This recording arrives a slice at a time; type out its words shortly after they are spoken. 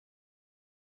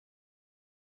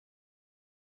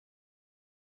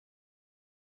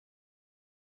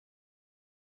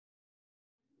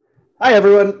Hi,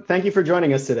 everyone. Thank you for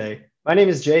joining us today. My name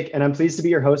is Jake, and I'm pleased to be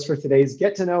your host for today's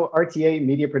Get to Know RTA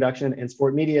Media Production and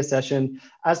Sport Media session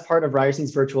as part of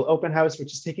Ryerson's virtual open house,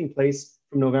 which is taking place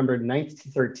from November 9th to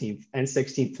 13th and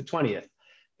 16th to 20th.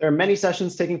 There are many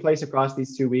sessions taking place across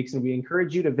these 2 weeks, and we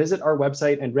encourage you to visit our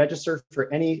website and register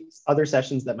for any other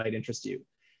sessions that might interest you.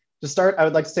 To start, I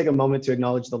would like to take a moment to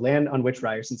acknowledge the land on which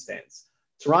Ryerson stands.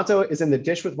 Toronto is in the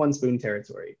Dish with One Spoon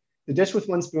territory. The Dish with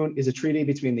One Spoon is a treaty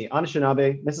between the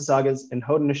Anishinaabe, Mississaugas, and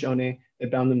Haudenosaunee that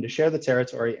bound them to share the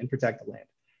territory and protect the land.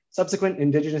 Subsequent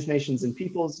Indigenous nations and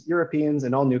peoples, Europeans,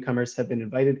 and all newcomers have been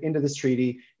invited into this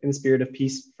treaty in the spirit of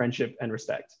peace, friendship, and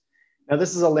respect. Now,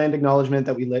 this is a land acknowledgement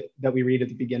that we read at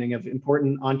the beginning of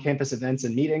important on-campus events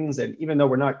and meetings, and even though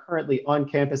we're not currently on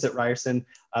campus at Ryerson,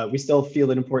 we still feel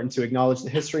it important to acknowledge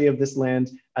the history of this land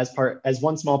as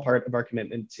one small part of our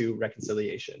commitment to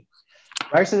reconciliation.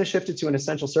 Ryerson has shifted to an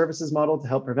essential services model to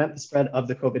help prevent the spread of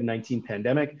the COVID-19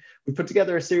 pandemic. We put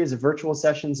together a series of virtual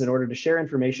sessions in order to share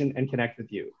information and connect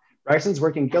with you. Ryerson's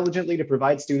working diligently to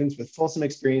provide students with fulsome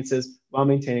experiences while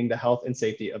maintaining the health and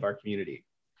safety of our community.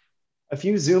 A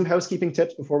few Zoom housekeeping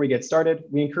tips before we get started.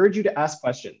 We encourage you to ask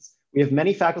questions. We have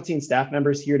many faculty and staff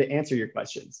members here to answer your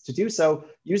questions. To do so,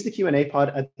 use the Q&A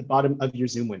pod at the bottom of your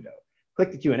Zoom window.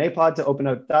 Click the Q&A pod to open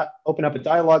up a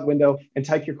dialogue window and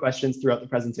type your questions throughout the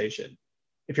presentation.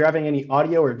 If you're having any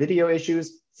audio or video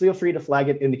issues, feel free to flag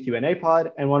it in the Q&A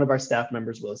pod and one of our staff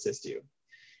members will assist you.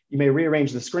 You may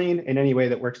rearrange the screen in any way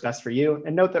that works best for you,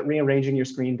 and note that rearranging your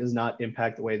screen does not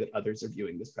impact the way that others are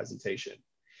viewing this presentation.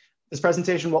 This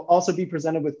presentation will also be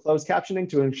presented with closed captioning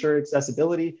to ensure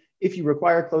accessibility. If you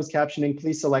require closed captioning,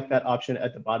 please select that option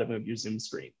at the bottom of your Zoom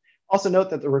screen. Also note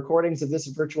that the recordings of this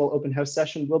virtual open house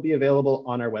session will be available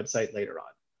on our website later on.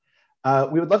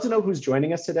 We would love to know who's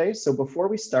joining us today. So before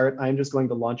we start, I'm just going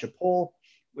to launch a poll,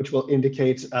 which will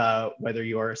indicate whether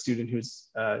you are a student who's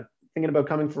thinking about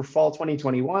coming for fall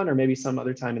 2021 or maybe some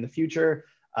other time in the future,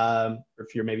 or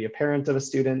if you're maybe a parent of a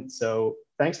student. So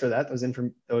thanks for that.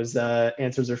 Those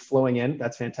answers are flowing in.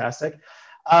 That's fantastic.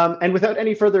 And without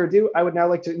any further ado, I would now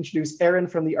like to introduce Erin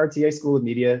from the RTA School of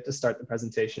Media to start the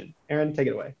presentation. Erin, take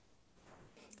it away.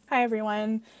 Hi,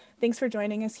 everyone. Thanks for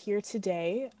joining us here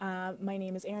today. My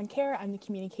name is Erin Kerr. I'm the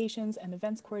Communications and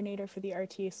Events Coordinator for the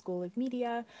RTA School of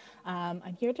Media.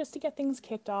 I'm here just to get things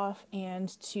kicked off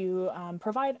and to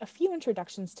provide a few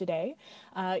introductions today.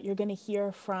 You're going to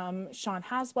hear from Sean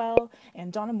Haswell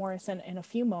and Donna Morrison in a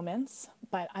few moments,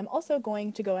 but I'm also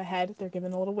going to go ahead, they're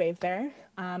giving a little wave there.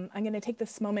 I'm going to take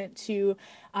this moment to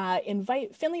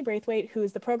invite Finley Braithwaite, who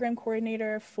is the program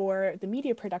coordinator for the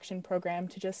media production program,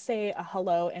 to just say a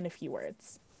hello and a few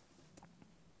words.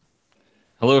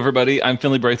 Hello, everybody. I'm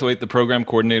Finley Braithwaite, the program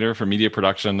coordinator for media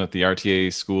production at the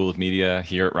RTA School of Media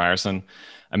here at Ryerson.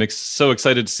 I'm so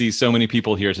excited to see so many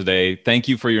people here today. Thank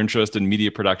you for your interest in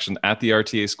media production at the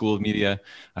RTA School of Media.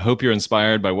 I hope you're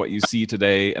inspired by what you see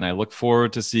today, and I look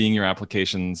forward to seeing your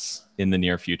applications in the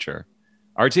near future.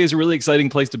 RTA is a really exciting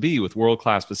place to be with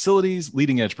world-class facilities,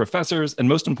 leading-edge professors, and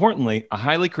most importantly, a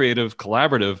highly creative,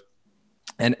 collaborative,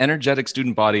 and energetic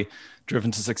student body driven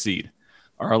to succeed.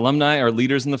 Our alumni are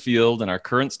leaders in the field, and our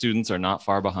current students are not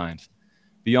far behind.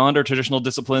 Beyond our traditional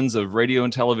disciplines of radio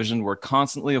and television, we're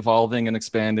constantly evolving and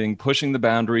expanding, pushing the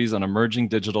boundaries on emerging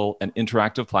digital and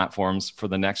interactive platforms for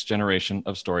the next generation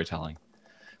of storytelling.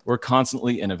 We're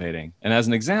constantly innovating, and as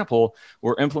an example,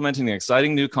 we're implementing an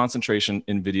exciting new concentration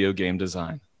in video game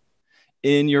design.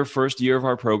 In your first year of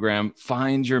our program,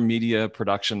 find your media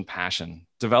production passion.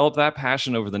 Develop that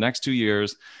passion over the next 2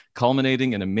 years,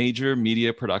 culminating in a major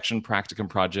media production practicum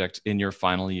project in your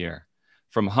final year.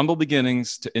 From humble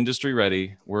beginnings to industry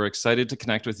ready, we're excited to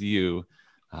connect with you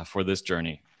for this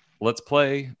journey. Let's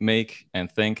play, make,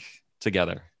 and think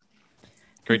together.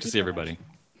 Great to see everybody.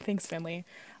 Thanks, Finley.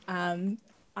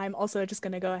 I'm also just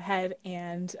going to go ahead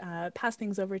and pass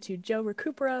things over to Joe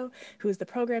Recupero, who is the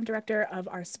program director of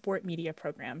our sport media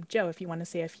program. Joe, if you want to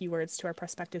say a few words to our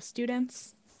prospective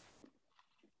students.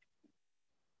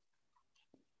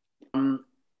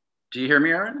 Do you hear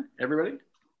me, Erin? Everybody?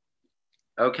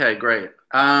 Okay, great.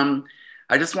 I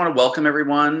just want to welcome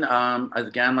everyone.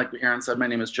 Again, like Erin said, my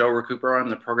name is Joe Recupero. I'm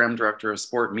the program director of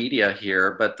sport media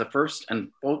here. But the first and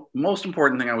most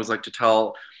important thing I always like to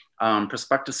tell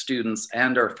prospective students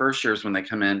and our first years when they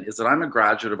come in is that I'm a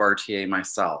graduate of RTA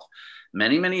myself.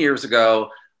 Many, many years ago,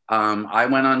 I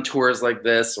went on tours like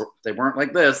this. Or they weren't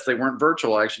like this. They weren't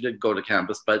virtual. I actually did go to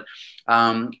campus, but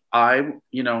I,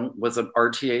 was an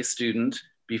RTA student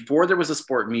before there was a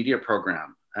sport media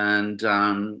program. And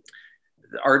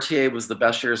RTA was the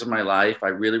best years of my life. I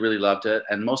really, really loved it.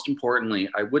 And most importantly,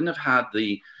 I wouldn't have had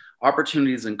the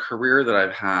opportunities and career that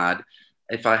I've had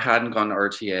if I hadn't gone to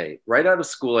RTA. Right out of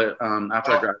school,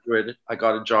 after I graduated, I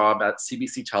got a job at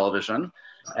CBC Television,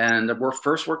 and I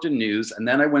first worked in news, and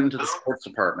then I went into the sports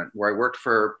department where I worked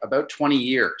for about 20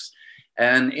 years.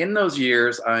 And in those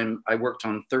years, I worked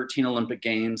on 13 Olympic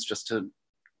Games, just to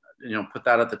put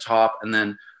that at the top, and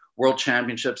then World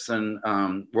Championships and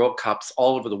World Cups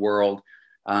all over the world.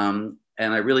 And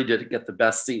I really did get the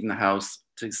best seat in the house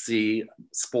to see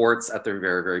sports at their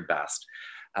very, very best.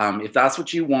 If that's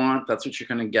what you want, that's what you're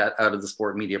going to get out of the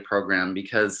sport media program,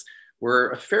 because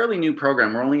we're a fairly new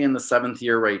program. We're only in the 7th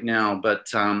year right now, but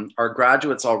our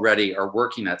graduates already are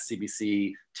working at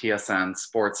CBC, TSN,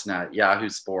 Sportsnet, Yahoo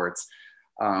Sports,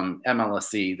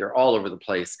 MLSE. They're all over the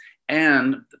place.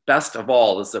 And the best of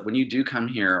all is that when you do come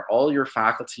here, all your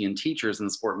faculty and teachers in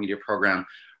the sport media program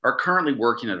are currently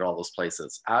working at all those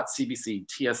places, at CBC,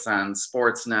 TSN,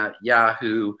 Sportsnet,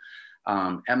 Yahoo,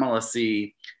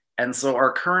 MLSE. And so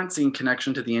our currency and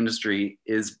connection to the industry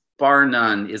is, bar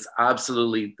none, is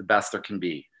absolutely the best there can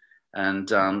be.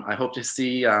 And I hope to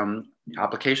see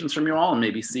applications from you all, and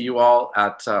maybe see you all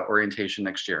at orientation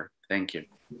next year. Thank you.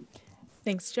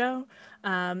 Thanks, Joe.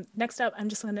 Next up, I'm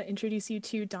just going to introduce you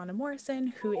to Donna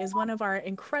Morrison, who is one of our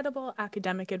incredible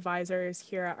academic advisors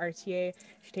here at RTA.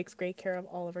 She takes great care of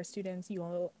all of our students. You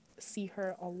will see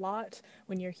her a lot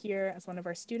when you're here as one of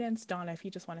our students. Donna, if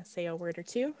you just want to say a word or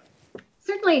two.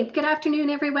 Certainly. Good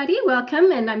afternoon, everybody.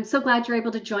 Welcome, and I'm so glad you're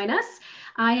able to join us.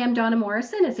 I am Donna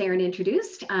Morrison, as Aaron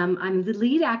introduced. I'm the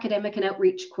lead academic and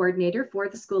outreach coordinator for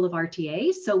the School of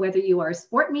RTA. So whether you are a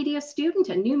sport media student,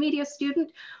 a new media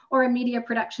student, or a media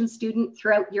production student,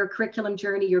 throughout your curriculum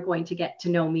journey, you're going to get to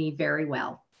know me very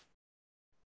well.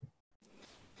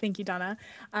 Thank you, Donna.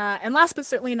 And last but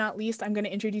certainly not least, I'm going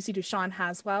to introduce you to Sean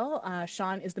Haswell.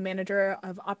 Sean is the manager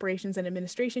of operations and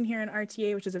administration here in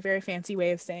RTA, which is a very fancy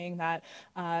way of saying that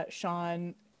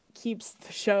Sean keeps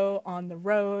the show on the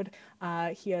road.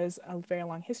 He has a very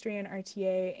long history in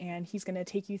RTA, and he's going to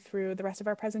take you through the rest of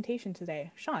our presentation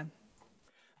today. Sean.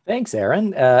 Thanks,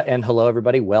 Aaron. And hello,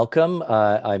 everybody. Welcome.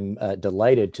 I'm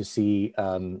delighted to see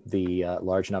the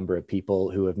large number of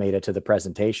people who have made it to the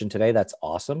presentation today. That's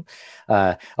awesome.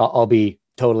 I'll be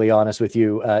totally honest with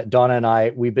you. Donna and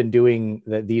I, we've been doing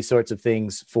these sorts of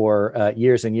things for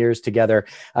years and years together.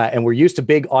 And we're used to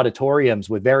big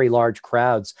auditoriums with very large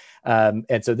crowds.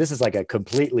 And so this is like a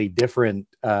completely different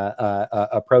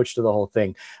approach to the whole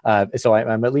thing. So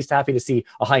I'm at least happy to see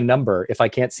a high number if I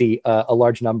can't see a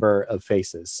large number of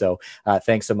faces. So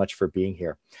thanks so much for being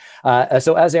here.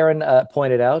 So as Aaron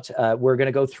pointed out, we're going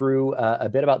to go through a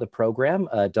bit about the program.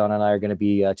 Donna and I are going to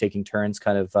be taking turns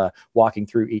kind of walking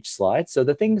through each slide. So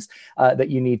the things that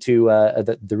you need to,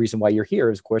 the reason why you're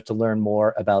here is, of course, to learn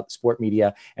more about sport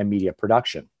media and media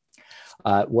production.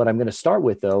 What I'm going to start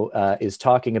with, though, is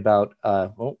talking about,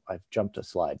 oh, I've jumped a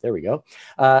slide. There we go,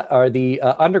 are the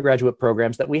undergraduate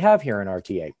programs that we have here in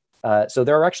RTA. So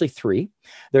there are actually 3.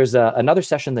 There's another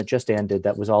session that just ended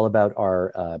that was all about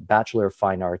our Bachelor of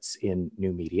Fine Arts in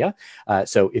New Media.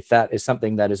 So if that is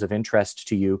something that is of interest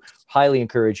to you, highly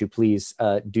encourage you, please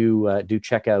do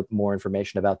check out more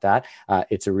information about that.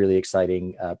 It's a really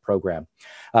exciting program.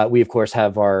 We, of course,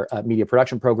 have our media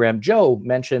production program. Joe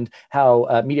mentioned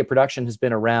how media production has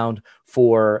been around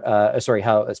for,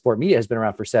 how sport media has been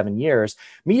around for 7 years.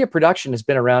 Media production has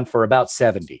been around for about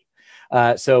 70.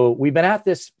 So we've been at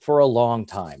this for a long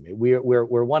time. We're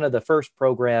one of the first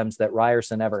programs that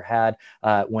Ryerson ever had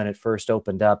when it first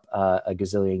opened up a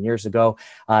gazillion years ago.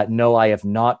 No, I have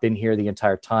not been here the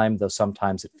entire time, though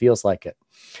sometimes it feels like it.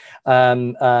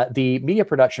 The media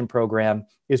production program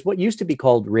is what used to be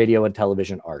called Radio and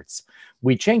Television Arts.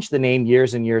 We changed the name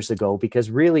years and years ago because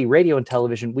really radio and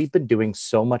television, we've been doing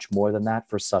so much more than that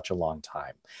for such a long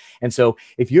time. And so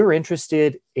if you're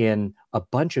interested in a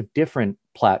bunch of different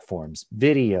platforms,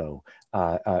 video,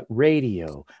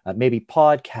 radio, maybe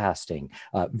podcasting,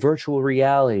 virtual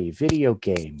reality, video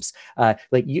games,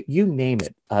 like you name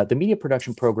it, the media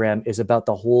production program is about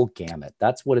the whole gamut.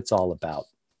 That's what it's all about.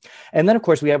 And then, of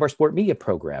course, we have our sport media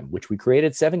program, which we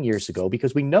created 7 years ago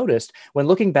because we noticed when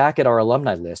looking back at our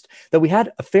alumni list that we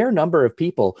had a fair number of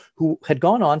people who had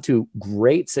gone on to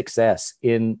great success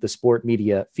in the sport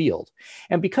media field.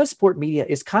 And because sport media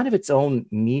is kind of its own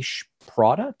niche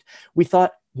product, we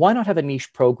thought, why not have a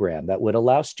niche program that would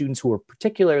allow students who are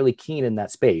particularly keen in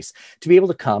that space to be able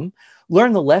to come,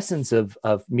 learn the lessons of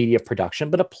media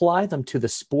production, but apply them to the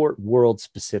sport world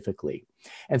specifically.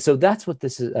 And so that's what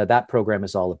that program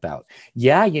is all about.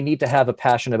 Yeah, you need to have a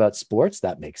passion about sports.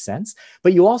 That makes sense.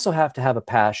 But you also have to have a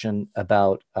passion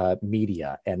about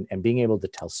media and being able to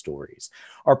tell stories.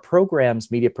 Our programs,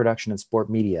 media production and sport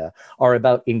media, are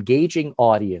about engaging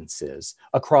audiences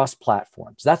across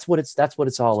platforms. That's what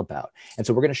it's all about. And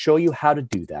so we're going to show you how to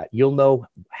do that. You'll know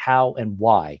how and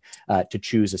why to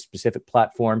choose a specific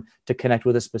platform to connect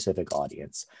with a specific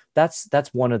audience.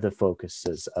 That's one of the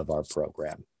focuses of our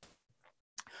program.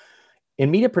 In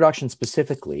media production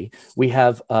specifically, we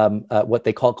have what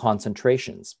they call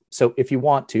concentrations. So if you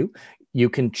want to, you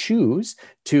can choose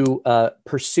to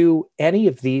pursue any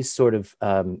of these sort of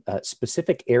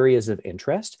specific areas of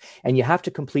interest, and you have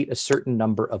to complete a certain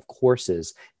number of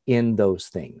courses in those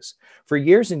things. For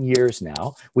years and years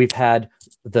now, we've had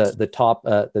the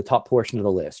top portion of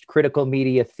the list: critical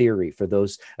media theory for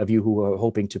those of you who are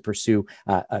hoping to pursue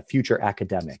future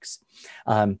academics.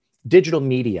 Digital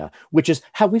media, which is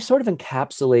how we've sort of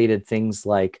encapsulated things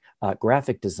like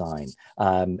graphic design,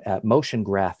 motion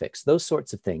graphics, those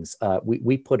sorts of things.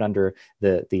 We put under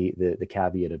the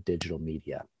caveat of digital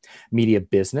media. Media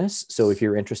business. So if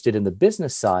you're interested in the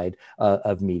business side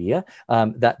of media,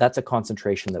 that's a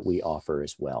concentration that we offer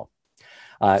as well.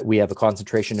 We have a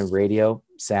concentration in radio,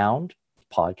 sound,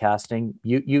 podcasting,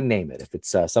 you name it. If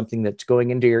it's something that's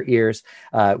going into your ears,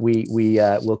 we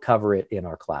will cover it in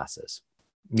our classes.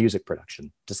 Music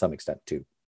production to some extent too.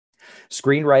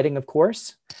 Screenwriting, of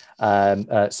course,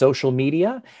 social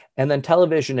media, and then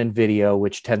television and video,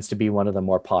 which tends to be one of the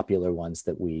more popular ones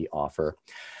that we offer.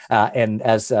 And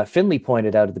as Finley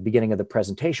pointed out at the beginning of the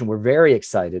presentation, we're very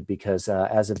excited because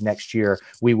as of next year,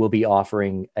 we will be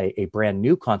offering a brand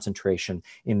new concentration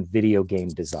in video game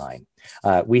design.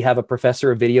 We have a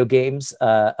professor of video games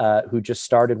who just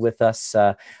started with us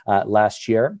last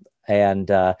year. And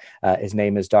his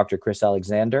name is Dr. Chris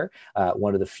Alexander,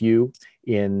 one of the few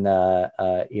in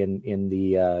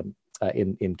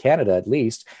Canada, at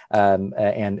least,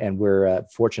 and we're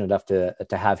fortunate enough to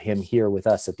have him here with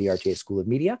us at the RTA School of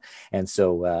Media, and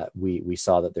so we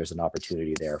saw that there's an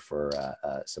opportunity there for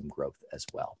some growth as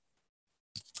well.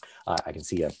 I can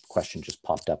see a question just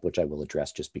popped up, which I will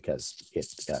address just because it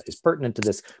is pertinent to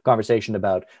this conversation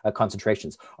about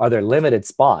concentrations. Are there limited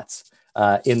spots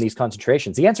in these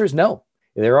concentrations? The answer is no,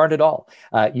 there aren't at all.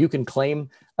 You can claim,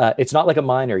 it's not like a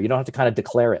minor. You don't have to kind of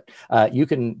declare it. You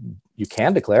can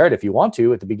declare it if you want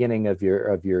to at the beginning of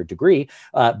your degree,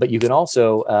 but you can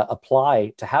also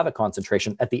apply to have a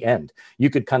concentration at the end. You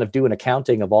could kind of do an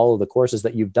accounting of all of the courses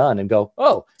that you've done and go,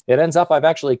 oh, it ends up I've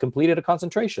actually completed a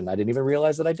concentration. I didn't even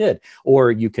realize that I did.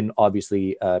 Or you can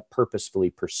obviously purposefully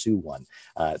pursue one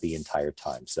the entire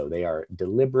time. So they are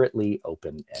deliberately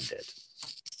open-ended.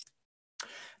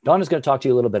 Dawn is going to talk to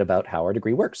you a little bit about how our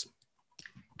degree works.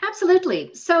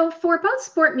 Absolutely. So for both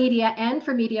sport media and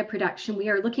for media production, we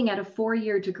are looking at a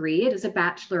 4-year degree. It is a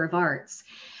Bachelor of Arts.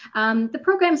 The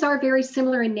programs are very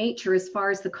similar in nature as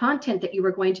far as the content that you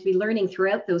are going to be learning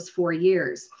throughout those 4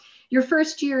 years. Your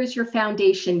first year is your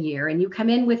foundation year, and you come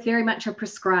in with very much a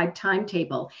prescribed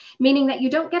timetable, meaning that you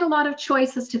don't get a lot of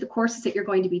choices to the courses that you're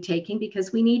going to be taking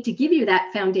because we need to give you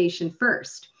that foundation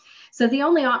first. So the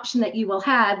only option that you will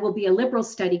have will be a liberal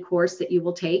study course that you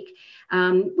will take,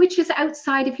 which is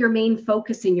outside of your main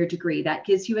focus in your degree. That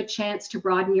gives you a chance to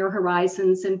broaden your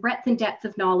horizons and breadth and depth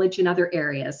of knowledge in other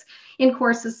areas, in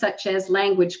courses such as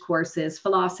language courses,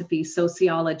 philosophy,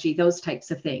 sociology, those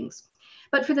types of things.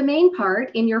 But for the main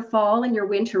part, in your fall and your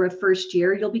winter of first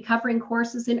year, you'll be covering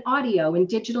courses in audio and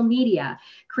digital media,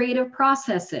 creative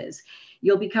processes.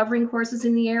 You'll be covering courses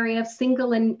in the area of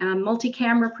single and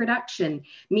multi-camera production,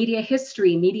 media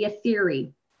history, media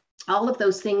theory, all of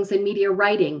those things in media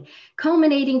writing,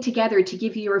 culminating together to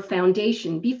give you your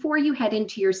foundation before you head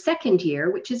into your second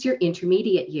year, which is your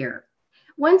intermediate year.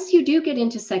 Once you do get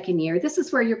into second year, this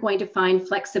is where you're going to find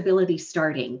flexibility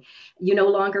starting. You no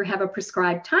longer have a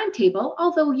prescribed timetable,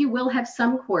 although you will have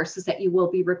some courses that you will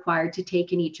be required to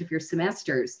take in each of your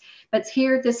semesters. But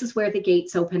here, this is where the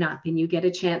gates open up and you get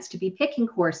a chance to be picking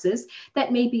courses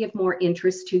that may be of more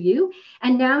interest to you.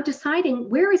 And now deciding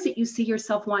where is it you see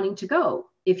yourself wanting to go.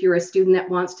 If you're a student that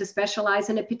wants to specialize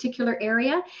in a particular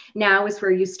area, now is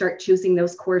where you start choosing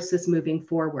those courses moving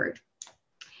forward.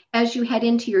 As you head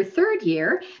into your third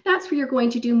year, that's where you're going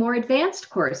to do more advanced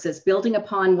courses, building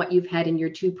upon what you've had in your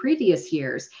 2 previous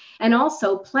years, and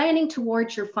also planning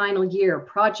towards your final year,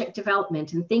 project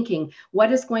development, and thinking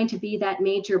what is going to be that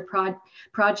major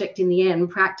project in the end,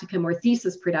 practicum or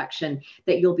thesis production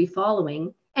that you'll be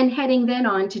following, and heading then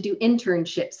on to do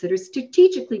internships that are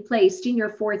strategically placed in your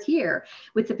 4th year,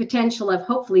 with the potential of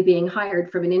hopefully being hired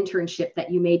from an internship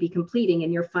that you may be completing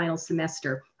in your final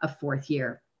semester of 4th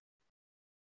year.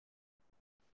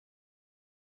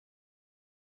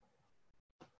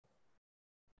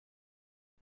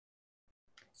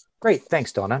 Great,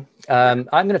 thanks, Donna. I'm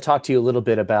going to talk to you a little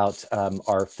bit about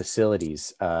our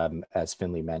facilities, as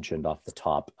Finley mentioned off the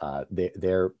top.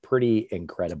 They're pretty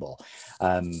incredible.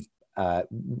 As I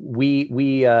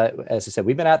said,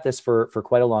 we've been at this for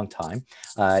quite a long time.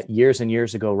 Years and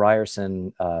years ago,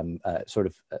 Ryerson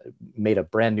made a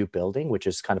brand new building, which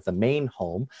is kind of the main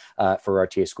home for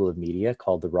RTA School of Media,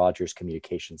 called the Rogers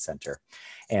Communication Center.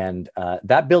 And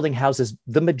that building houses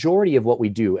the majority of what we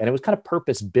do. And it was kind of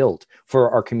purpose built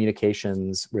for our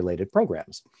communications related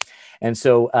programs. And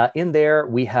so in there,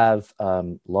 we have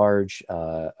large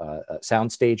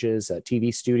sound stages,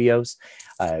 TV studios.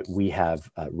 We have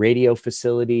radio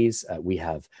facilities. We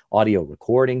have audio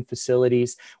recording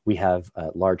facilities. We have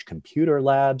large computer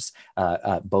labs,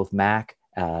 both Mac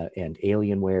and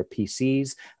Alienware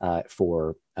PCs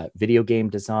for video game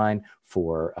design,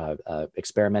 for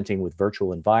experimenting with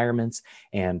virtual environments,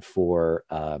 and for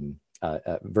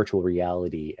virtual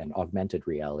reality and augmented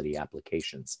reality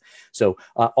applications. So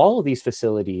all of these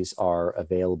facilities are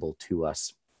available to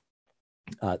us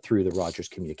through the Rogers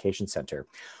Communication Center.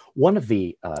 One of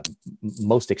the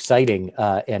most exciting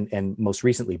and most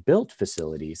recently built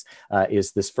facilities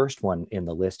is this first one in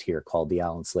the list here, called the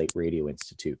Allen Slate Radio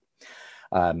Institute.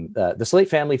 The Slate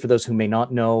family, for those who may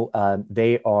not know,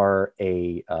 they are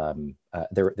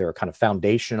they're a kind of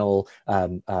foundational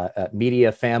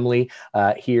media family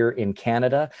here in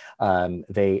Canada.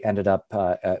 They ended up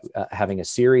having a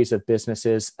series of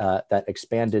businesses that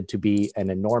expanded to be an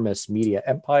enormous media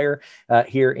empire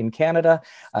here in Canada.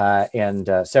 And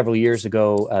several years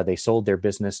ago, they sold their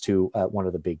business to one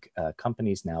of the big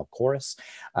companies now, Chorus.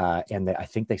 And I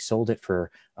think they sold it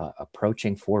for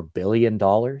approaching $4 billion.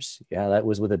 Yeah, that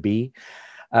was with a B.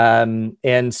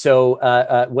 And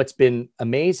so what's been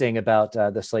amazing about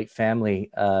the Slate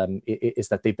family is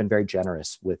that they've been very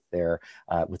generous with the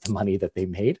money that they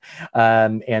made.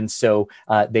 And so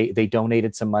they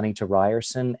donated some money to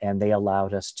Ryerson, and they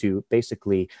allowed us to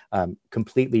basically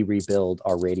completely rebuild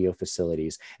our radio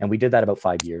facilities. And we did that about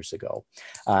 5 years ago.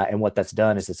 And what that's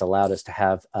done is it's allowed us to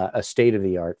have a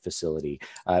state-of-the-art facility.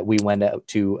 We went out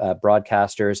to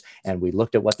broadcasters and we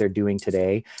looked at what they're doing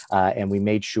today, and we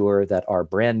made sure that our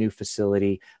brand new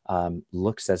facility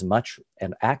looks as much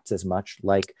and acts as much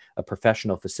like a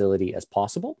professional facility as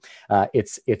possible.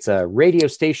 It's a radio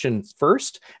station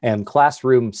first and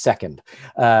classroom second,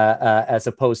 as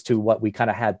opposed to what we kind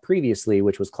of had previously,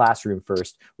 which was classroom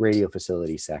first, radio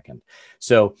facility second.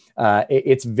 So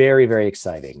it's very, very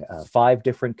exciting. 5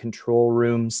 different control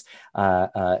rooms,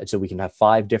 so we can have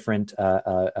 5 different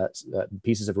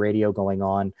pieces of radio going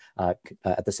on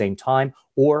at the same time,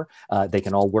 or they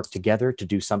can all work together to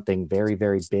do something very,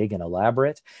 very big and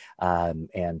elaborate.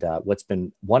 And what's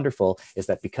been wonderful is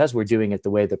that because we're doing it the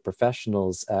way the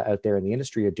professionals out there in the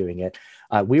industry are doing it,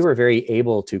 we were very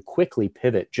able to quickly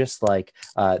pivot, just like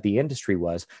the industry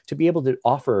was, to be able to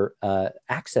offer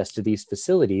access to these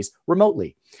facilities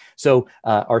remotely. So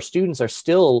our students are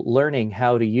still learning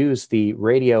how to use the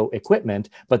radio equipment,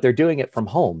 but they're doing it from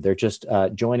home. They're just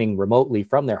joining remotely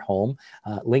from their home,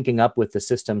 linking up with the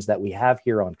systems that we have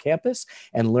here on campus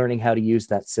and learning how to use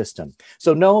that system.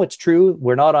 So no, it's true,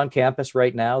 we're not on campus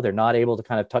right now. They're not able to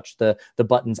kind of touch the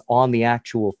buttons on the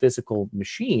actual physical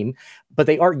machine, but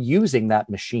they are using that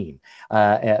machine,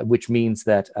 which means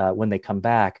that when they come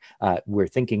back, we're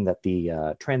thinking that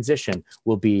the transition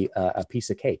will be a piece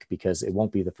of cake, because it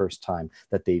won't be the first time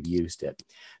that they've used it.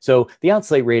 So the Allen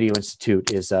Slate Radio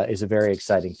Institute is a very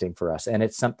exciting thing for us. And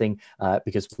it's something,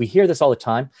 because we hear this all the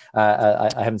time. I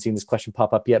haven't seen this question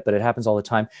pop up yet, but it happens all the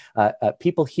time.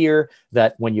 People hear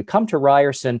that when you come to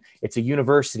Ryerson, it's a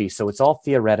university, so it's all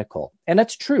theoretical. And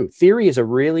that's true. Theory is a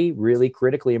really, really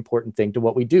critically important thing to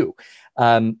what we do.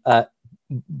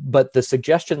 But the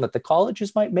suggestion that the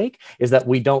colleges might make is that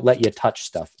we don't let you touch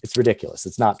stuff. It's ridiculous.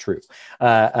 It's not true.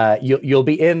 You'll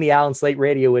be in the Allen Slate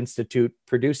Radio Institute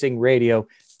producing radio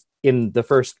in the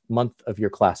first month of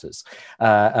your classes.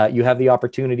 You have the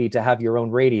opportunity to have your own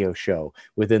radio show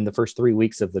within the first 3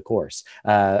 weeks of the course,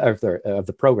 of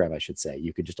the program, I should say.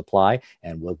 You could just apply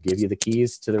and we'll give you the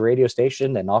keys to the radio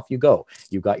station and off you go.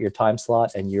 You got your time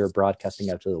slot and you're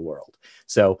broadcasting out to the world.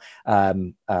 So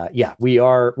yeah, we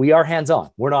are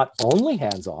hands-on. We're not only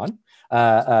hands-on,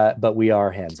 but we are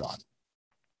hands-on.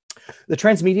 The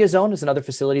Transmedia Zone is another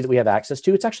facility that we have access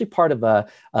to. It's actually part of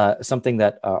something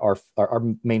that our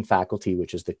main faculty,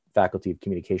 which is the Faculty of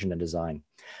Communication and Design.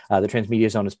 The Transmedia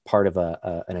Zone is part of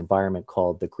an environment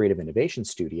called the Creative Innovation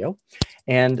Studio.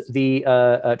 And the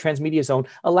Transmedia Zone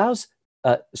allows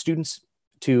students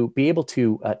to be able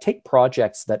to take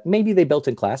projects that maybe they built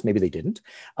in class, maybe they didn't,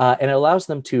 and it allows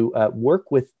them to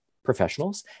work with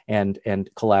professionals and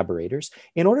collaborators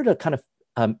in order to kind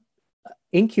of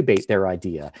incubate their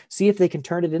idea, see if they can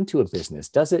turn it into a business.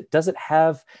 Does it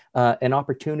have an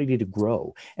opportunity to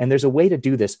grow? And there's a way to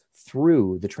do this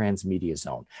through the transmedia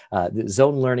zone. The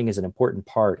zone learning is an important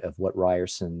part of what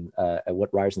Ryerson's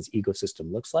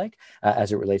ecosystem looks like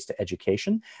as it relates to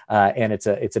education. And it's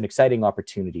an exciting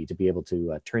opportunity to be able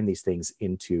to turn these things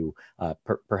into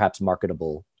perhaps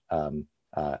marketable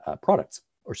products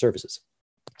or services.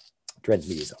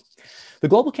 Transmedia zone. The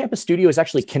Global Campus Studio is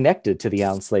actually connected to the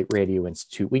Allen Slate Radio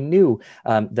Institute. We knew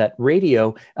that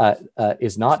radio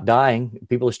is not dying.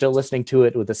 People are still listening to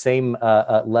it with the same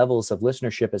levels of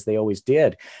listenership as they always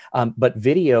did. But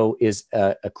video is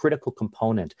a critical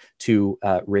component to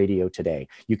radio today.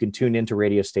 You can tune into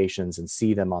radio stations and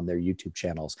see them on their YouTube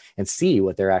channels and see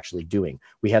what they're actually doing.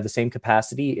 We have the same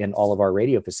capacity in all of our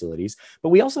radio facilities, but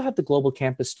we also have the Global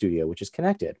Campus Studio, which is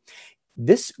connected.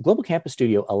 This Global Campus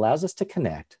Studio allows us to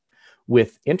connect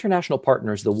with international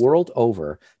partners the world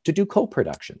over to do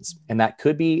co-productions. And that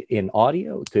could be in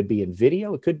audio, it could be in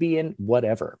video, it could be in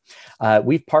whatever.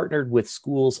 We've partnered with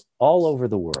schools all over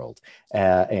the world,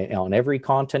 on every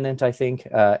continent, I think,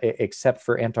 except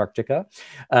for Antarctica.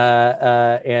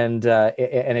 And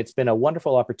it's been a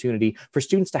wonderful opportunity for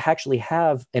students to actually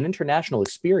have an international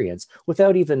experience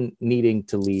without even needing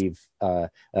to leave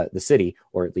the city,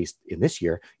 or at least in this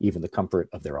year, even the comfort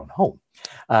of their own home.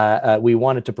 We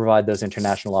wanted to provide those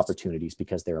international opportunities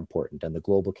because they're important, and the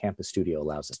Global Campus Studio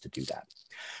allows us to do that.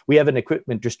 We have an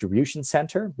equipment distribution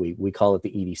center. We call it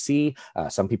the EDC.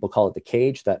 Some people call it the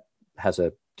cage. That has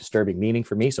a disturbing meaning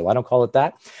for me, so I don't call it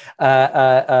that.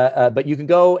 But you can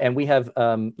go, and we have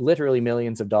literally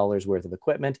millions of dollars worth of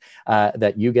equipment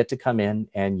that you get to come in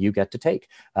and you get to take,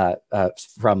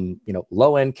 from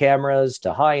low-end cameras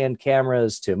to high-end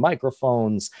cameras to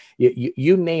microphones,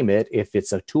 you name it. If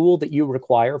it's a tool that you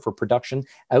require for production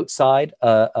outside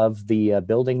of the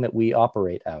building that we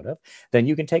operate out of, then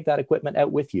you can take that equipment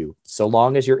out with you, so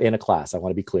long as you're in a class. I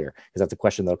want to be clear, because that's a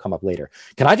question that'll come up later.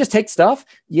 Can I just take stuff?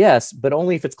 Yes, but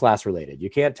only if it's class related. You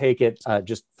can't take it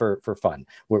just for fun.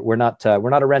 We're not a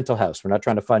rental house. We're not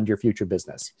trying to fund your future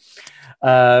business.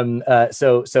 So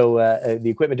the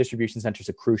equipment distribution center is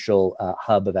a crucial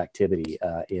hub of activity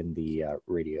in the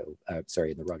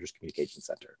in the Rogers Communications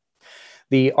Center.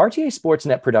 The RTA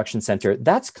Sportsnet Production Center,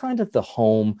 that's kind of the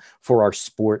home for our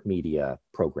sport media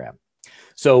program.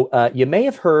 So you may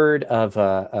have heard of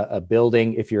a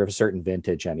building, if you're of a certain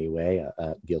vintage anyway,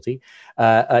 guilty.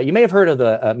 You may have heard of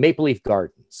the Maple Leaf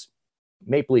Gardens.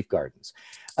 Maple Leaf Gardens.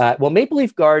 Well, Maple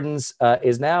Leaf Gardens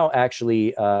is now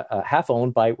actually half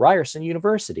owned by Ryerson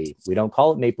University. We don't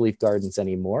call it Maple Leaf Gardens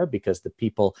anymore because the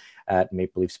people at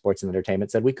Maple Leaf Sports and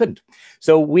Entertainment said we couldn't.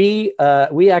 So we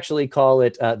actually call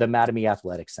it the Mattamy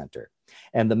Athletic Center.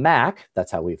 And the MAC,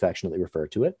 that's how we affectionately refer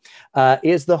to it,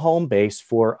 is the home base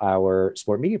for our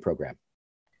sport media program.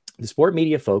 The sport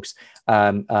media folks,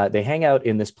 they hang out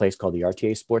in this place called the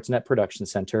RTA Sportsnet Production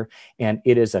Center, and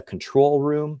it is a control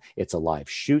room. It's a live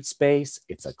shoot space.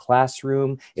 It's a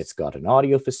classroom. It's got an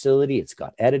audio facility. It's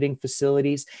got editing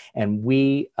facilities, and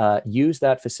we use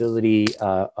that facility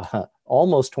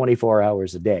almost 24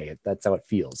 hours a day. That's how it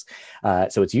feels.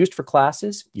 So it's used for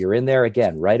classes. You're in there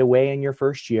again right away in your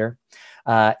first year.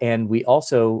 And we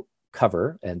also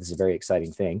cover, and this is a very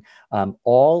exciting thing,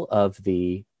 all of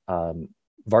the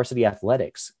varsity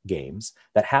athletics games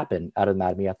that happen out of the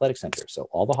Mattamy Athletic Center. So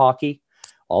all the hockey,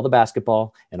 all the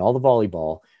basketball, and all the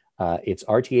volleyball, it's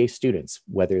RTA students,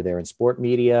 whether they're in sport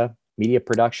media, media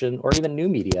production, or even new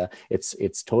media.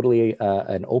 It's totally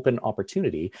an open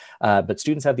opportunity, but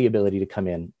students have the ability to come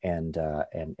in and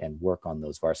work on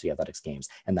those varsity athletics games,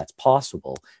 and that's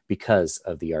possible because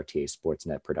of the RTA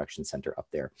Sportsnet Production Center up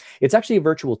there. It's actually a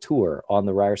virtual tour on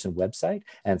the Ryerson website,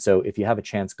 and so if you have a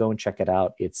chance, go and check it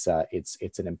out. It's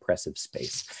an impressive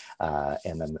space.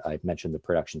 And then I've mentioned the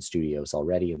production studios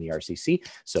already in the RCC,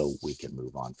 so we can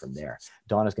move on from there.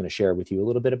 Donna's going to share with you a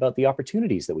little bit about the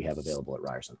opportunities that we have available at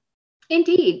Ryerson.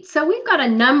 Indeed. So we've got a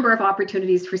number of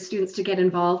opportunities for students to get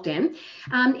involved in.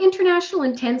 International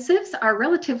intensives are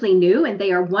relatively new, and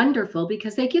they are wonderful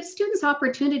because they give students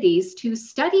opportunities to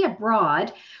study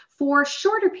abroad for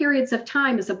shorter periods of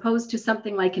time as opposed to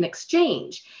something like an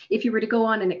exchange. If you were to go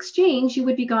on an exchange, you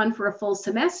would be gone for a full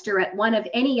semester at one of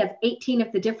any of 18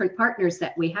 of the different partners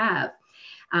that we have.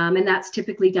 And that's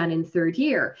typically done in third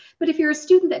year. But if you're a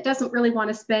student that doesn't really want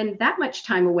to spend that much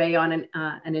time away on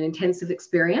an intensive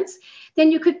experience, then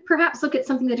you could perhaps look at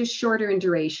something that is shorter in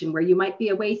duration, where you might be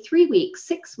away 3 weeks,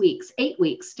 6 weeks, 8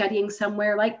 weeks, studying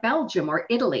somewhere like Belgium or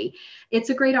Italy. It's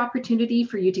a great opportunity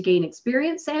for you to gain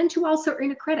experience and to also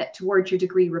earn a credit towards your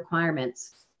degree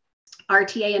requirements.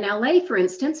 RTA in LA, for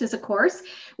instance, is a course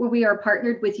where we are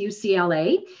partnered with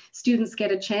UCLA. Students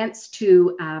get a chance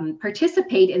to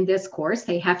participate in this course.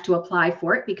 They have to apply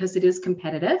for it because it is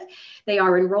competitive. They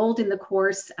are enrolled in the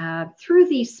course through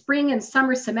the spring and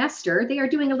summer semester. They are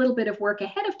doing a little bit of work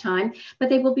ahead of time, but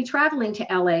they will be traveling to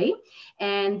LA,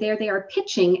 and there they are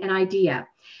pitching an idea.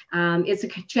 It's a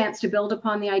chance to build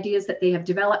upon the ideas that they have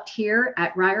developed here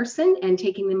at Ryerson and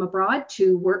taking them abroad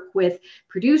to work with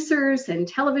producers and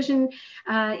television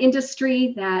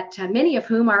industry that many of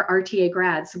whom are RTA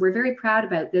grads. So we're very proud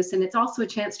about this, and it's also a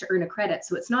chance to earn a credit.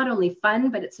 So it's not only fun,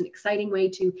 but it's an exciting way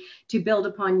to build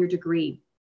upon your degree.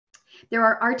 There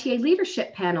are RTA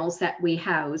leadership panels that we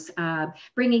house,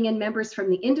 bringing in members from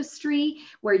the industry,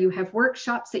 where you have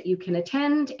workshops that you can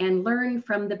attend and learn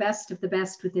from the best of the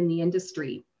best within the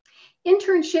industry.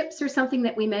 Internships are something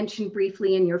that we mentioned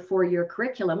briefly in your four-year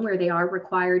curriculum, where they are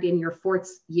required in your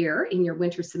fourth year, in your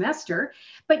winter semester,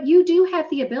 but you do have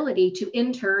the ability to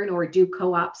intern or do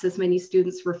co-ops, as many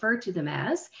students refer to them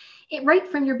as, right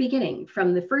from your beginning,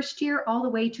 from the first year all the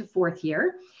way to fourth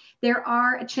year. There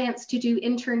are a chance to do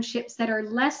internships that are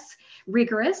less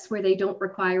rigorous, where they don't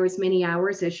require as many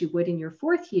hours as you would in your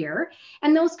fourth year.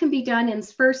 And those can be done in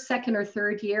first, second, or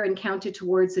third year and counted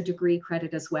towards a degree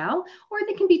credit as well. Or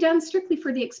they can be done strictly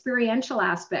for the experiential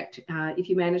aspect if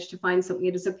you manage to find something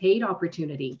that is a paid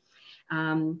opportunity.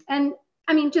 And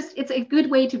I mean, just it's a good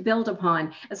way to build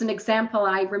upon. As an example,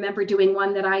 I remember doing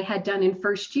one that I had done in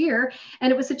first year,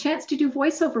 and it was a chance to do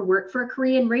voiceover work for a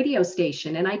Korean radio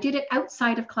station. And I did it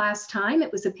outside of class time.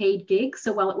 It was a paid gig.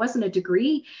 So while it wasn't a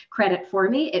degree credit for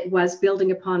me, it was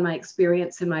building upon my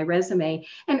experience and my resume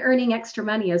and earning extra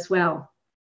money as well.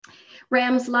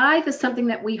 Rams Live is something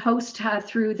that we host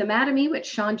through the Madame, which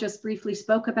Sean just briefly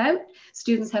spoke about.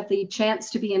 Students have the chance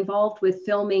to be involved with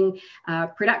filming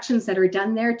productions that are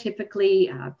done there, typically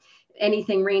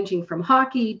anything ranging from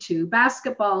hockey to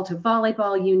basketball to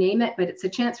volleyball, you name it, but it's a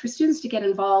chance for students to get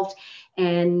involved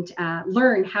and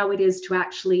learn how it is to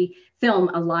actually film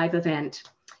a live event.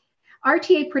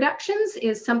 RTA Productions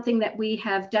is something that we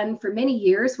have done for many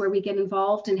years, where we get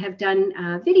involved and have done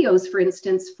videos, for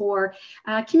instance, for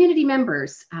community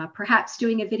members, perhaps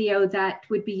doing a video that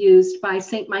would be used by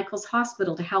St. Michael's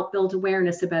Hospital to help build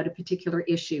awareness about a particular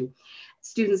issue.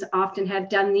 Students often have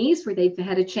done these where they've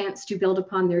had a chance to build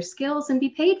upon their skills and be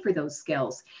paid for those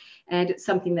skills. And it's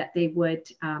something that they would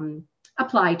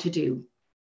apply to do.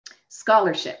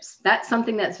 Scholarships, that's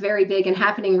something that's very big and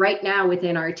happening right now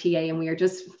within RTA, and we are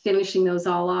just finishing those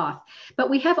all off. But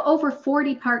we have over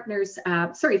 40 partners,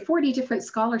 40 different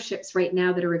scholarships right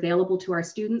now that are available to our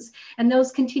students, and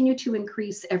those continue to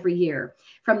increase every year.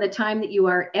 From the time that you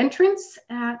are entrance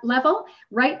level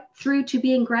right through to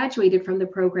being graduated from the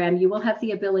program, you will have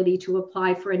the ability to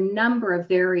apply for a number of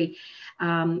very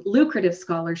lucrative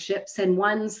scholarships, and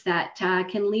ones that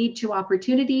can lead to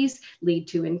opportunities, lead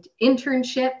to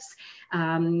internships,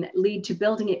 lead to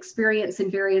building experience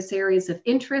in various areas of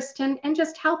interest, and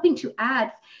just helping to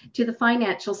add to the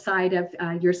financial side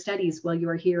of your studies while you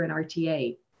are here in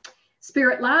RTA.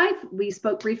 Spirit Live, we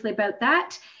spoke briefly about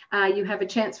that. You have a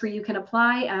chance where you can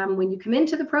apply when you come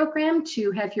into the program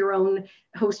to have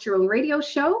host your own radio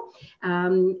show.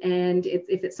 And if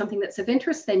it's something that's of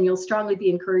interest, then you'll strongly be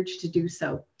encouraged to do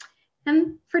so.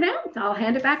 And for now, I'll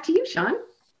hand it back to you, Sean.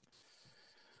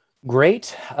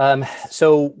 Great.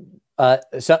 So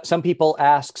some people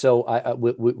ask, so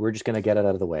we're just going to get it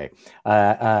out of the way.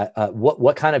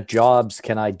 What kind of jobs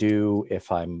can I do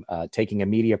if I'm taking a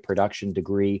media production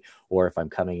degree, or if I'm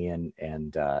coming in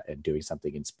and doing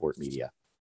something in sport media?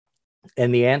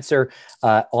 And the answer,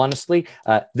 honestly,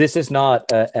 this is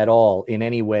not at all in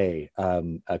any way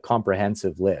a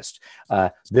comprehensive list.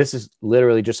 This is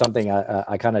literally just something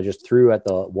I kind of just threw at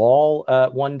the wall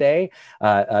one day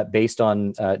based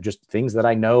on just things that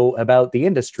I know about the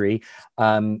industry.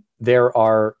 There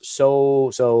are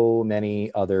so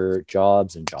many other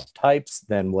jobs and job types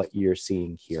than what you're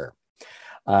seeing here.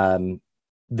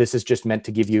 This is just meant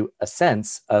to give you a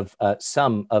sense of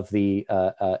some of the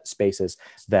spaces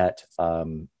that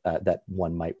that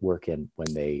one might work in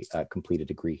when they complete a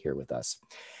degree here with us.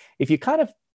 If you kind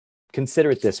of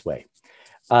consider it this way,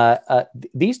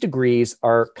 these degrees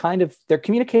are they're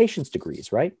communications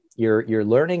degrees, right? You're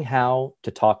learning how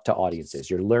to talk to audiences.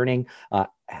 You're learning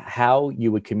how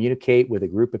you would communicate with a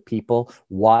group of people,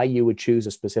 why you would choose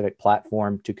a specific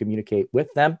platform to communicate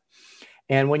with them.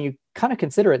 And when you kind of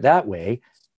consider it that way,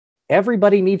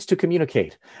 everybody needs to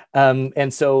communicate.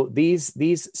 And so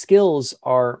these skills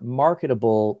are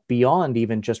marketable beyond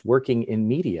even just working in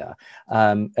media.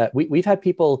 We've had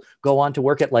people go on to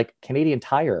work at like Canadian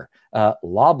Tire,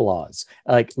 Loblaws,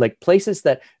 like places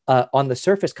that on the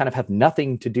surface kind of have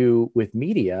nothing to do with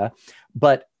media,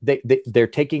 but they're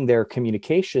taking their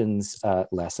communications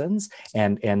lessons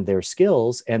and their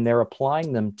skills, and they're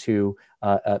applying them to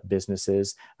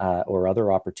businesses or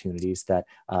other opportunities that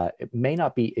may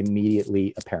not be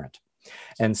immediately apparent.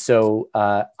 And so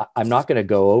I'm not going to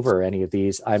go over any of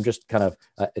these. I'm just kind of,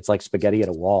 it's like spaghetti at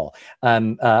a wall.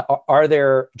 Are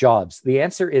there jobs? The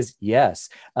answer is yes.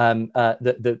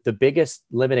 The biggest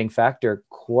limiting factor,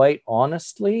 quite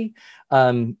honestly,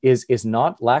 is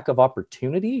not lack of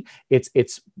opportunity.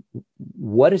 It's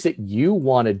what is it you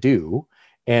want to do?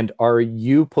 And are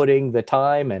you putting the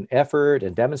time and effort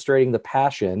and demonstrating the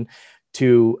passion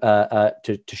to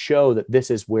show that this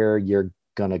is where you're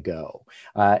gonna go?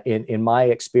 In my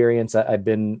experience, I've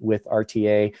been with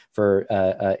RTA for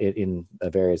in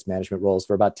various management roles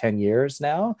for about 10 years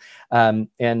now,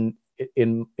 and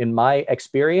in my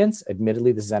experience,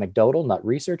 admittedly, this is anecdotal, not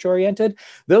research oriented,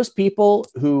 those people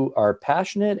who are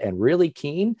passionate and really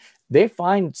keen, they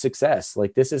find success.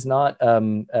 Like, this is not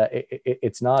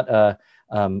it's not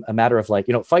a matter of like,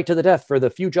 fight to the death for the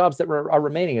few jobs that are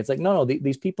remaining. It's like, no,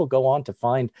 these people go on to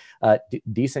find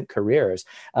decent careers.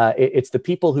 It's the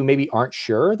people who maybe aren't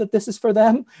sure that this is for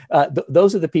them.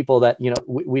 Those are the people that,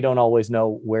 we don't always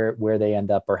know where they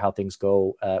end up or how things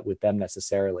go with them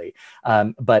necessarily.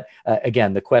 But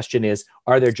again, the question is,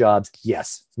 are there jobs?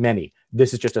 Yes, many.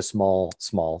 This is just a small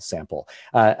sample.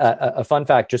 A fun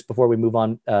fact, just before we move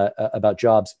on about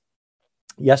jobs.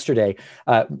 Yesterday,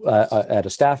 at a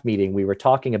staff meeting, we were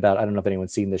talking about, I don't know if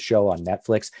anyone's seen this show on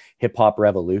Netflix, Hip Hop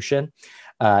Revolution.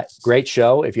 Great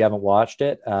show if you haven't watched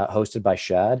it, hosted by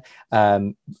Shad.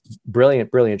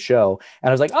 Brilliant show. And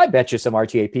I was like, I bet you some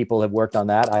RTA people have worked on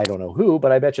that. I don't know who,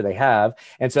 but I bet you they have.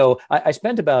 And so I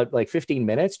spent about like 15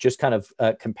 minutes just kind of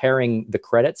comparing the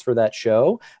credits for that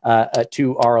show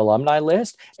to our alumni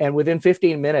list. And within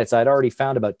 15 minutes, I'd already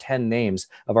found about 10 names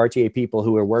of RTA people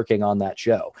who were working on that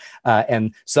show.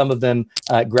 And some of them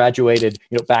graduated,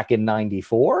 back in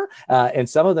 '94, and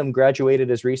some of them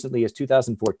graduated as recently as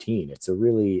 2014. It's a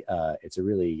really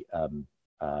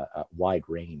wide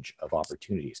range of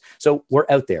opportunities. So we're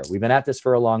out there. We've been at this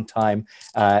for a long time,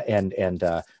 and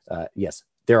yes,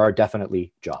 there are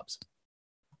definitely jobs.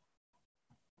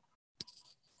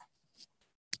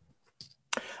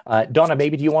 Donna,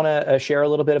 maybe do you want to share a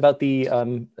little bit about the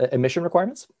admission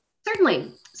requirements?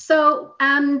 Certainly. So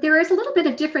there is a little bit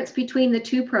of difference between the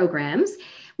two programs.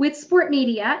 With Sport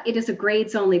Media, it is a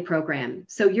grades only program.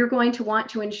 So you're going to want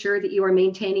to ensure that you are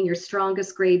maintaining your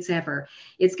strongest grades ever.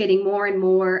 It's getting more and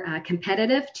more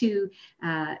competitive to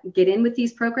get in with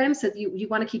these programs. So you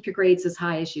want to keep your grades as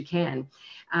high as you can.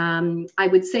 I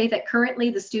would say that currently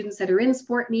the students that are in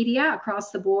Sport Media across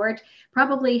the board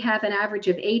probably have an average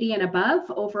of 80 and above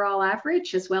overall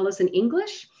average, as well as in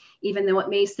English. Even though it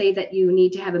may say that you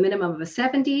need to have a minimum of a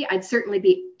 70, I'd certainly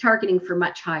be targeting for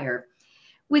much higher.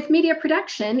 With media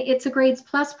production, it's a grades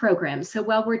plus program. So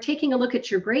while we're taking a look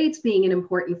at your grades being an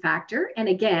important factor, and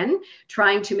again,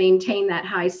 trying to maintain that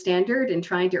high standard and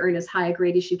trying to earn as high a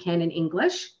grade as you can in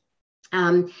English,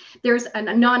 there's a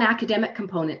non-academic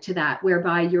component to that,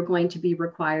 whereby you're going to be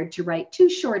required to write 2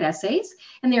 short essays,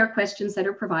 and there are questions that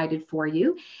are provided for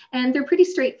you, and they're pretty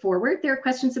straightforward. They're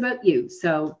questions about you,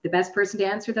 so the best person to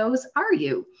answer those are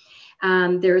you.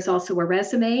 There is also a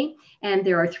resume, and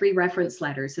there are 3 reference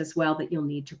letters as well that you'll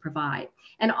need to provide.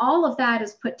 And all of that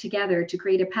is put together to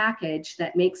create a package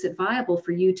that makes it viable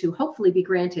for you to hopefully be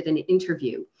granted an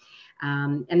interview.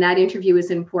 And that interview is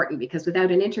important, because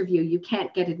without an interview, you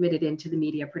can't get admitted into the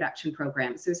media production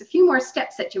program. So there's a few more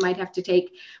steps that you might have to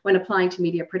take when applying to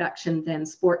media production than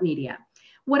Sport Media.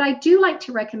 What I do like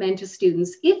to recommend to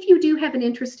students, if you do have an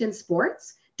interest in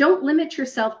sports, don't limit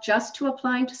yourself just to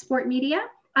applying to Sport Media.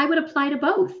 I would apply to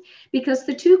both, because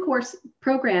the 2 course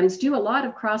programs do a lot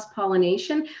of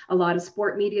cross-pollination. A lot of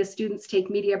Sport Media students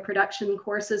take media production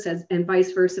courses, and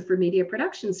vice versa for media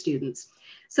production students.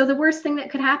 So the worst thing that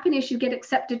could happen is you get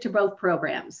accepted to both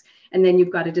programs, and then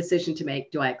you've got a decision to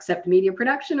make. Do I accept media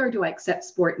production or do I accept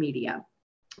Sport Media?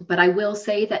 But I will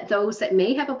say that those that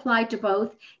may have applied to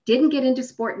both, didn't get into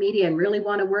Sport Media and really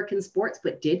want to work in sports,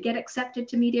 but did get accepted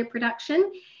to media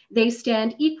production, they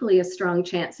stand equally a strong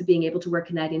chance of being able to work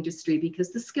in that industry,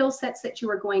 because the skill sets that you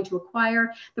are going to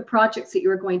acquire, the projects that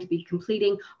you are going to be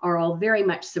completing, are all very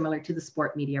much similar to the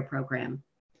Sport Media program.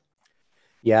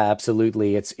 Yeah,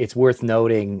 absolutely. It's worth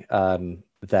noting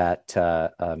that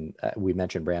we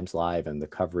mentioned Rams Live and the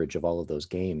coverage of all of those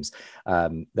games.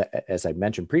 That, as I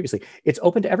mentioned previously, it's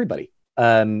open to everybody.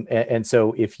 And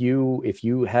so if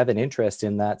you have an interest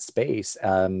in that space,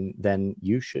 then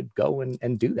you should go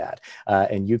and do that.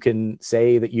 And you can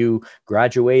say that you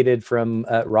graduated from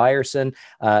Ryerson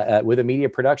with a media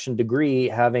production degree,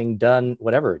 having done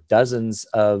whatever dozens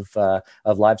of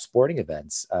live sporting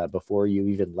events before you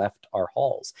even left our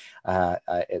halls.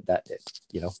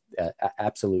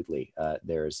 Absolutely,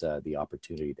 there's the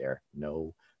opportunity there,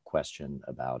 no question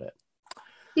about it.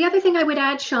 The other thing I would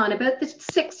add, Sean, about the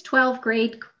six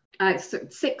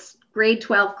grade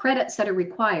 12 credits that are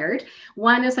required,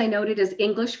 one, as I noted, is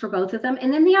English for both of them.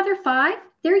 And then the other 5,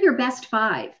 they're your best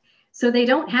 5. So they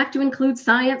don't have to include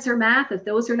science or math. If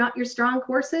those are not your strong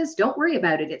courses, don't worry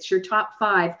about it. It's your top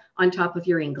 5 on top of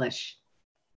your English.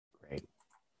 Great.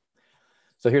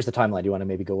 So here's the timeline. Do you want to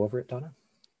maybe go over it, Donna?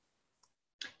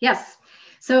 Yes.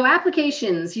 So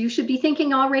applications, you should be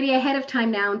thinking already ahead of time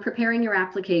now and preparing your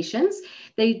applications.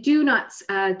 They do not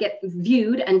get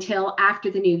viewed until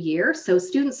after the new year. So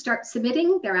students start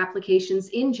submitting their applications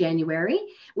in January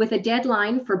with a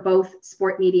deadline for both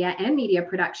sport media and media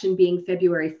production being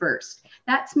February 1st.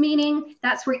 That's meaning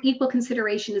that's where equal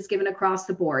consideration is given across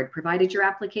the board. Provided your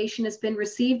application has been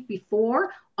received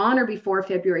on or before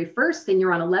February 1st, then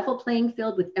you're on a level playing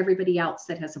field with everybody else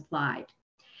that has applied.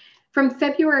 From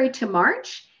February to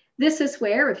March, this is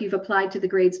where, if you've applied to the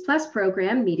Grades Plus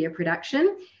program, media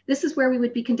production, this is where we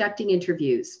would be conducting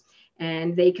interviews.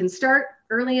 And they can start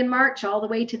early in March all the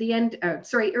way to the end,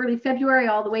 early February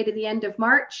all the way to the end of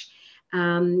March.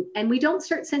 And we don't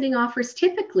start sending offers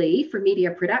typically for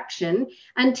media production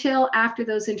until after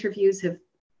those interviews have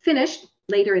finished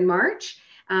later in March,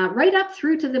 right up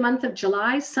through to the month of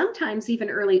July, sometimes even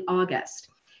early August.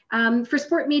 For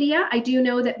sport media, I do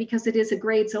know that because it is a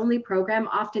grades only program,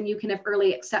 often you can have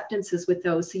early acceptances with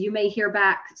those. So you may hear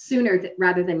back sooner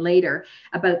rather than later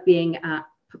about being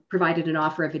provided an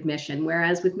offer of admission.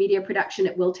 Whereas with media production,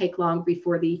 it will take long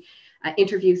before the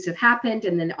interviews have happened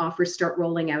and then offers start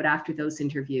rolling out after those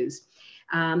interviews.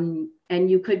 And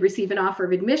you could receive an offer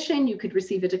of admission, you could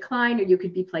receive a decline, or you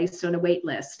could be placed on a wait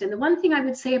list. And the one thing I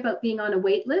would say about being on a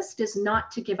wait list is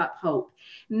not to give up hope.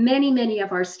 Many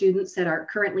of our students that are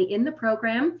currently in the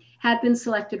program have been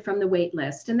selected from the wait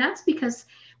list. And that's because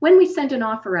when we send an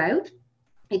offer out,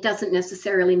 it doesn't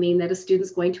necessarily mean that a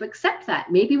student's going to accept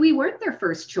that. Maybe we weren't their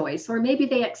first choice, or maybe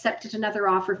they accepted another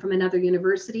offer from another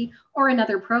university or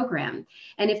another program.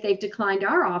 And if they've declined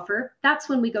our offer, that's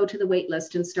when we go to the wait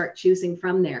list and start choosing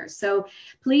from there. So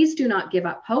please do not give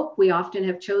up hope. We often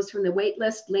have chose from the wait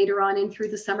list later on in through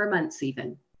the summer months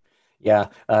even. Yeah,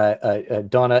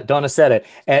 Donna said it,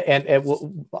 and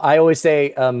I always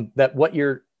say that what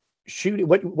you're shooting,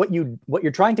 what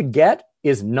you're trying to get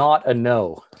is not a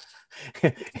no.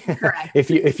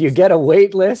 if you get a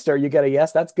wait list or you get a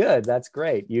yes, that's good. That's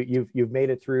great. You've made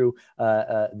it through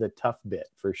the tough bit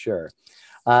for sure.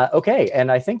 Okay,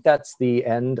 and I think that's the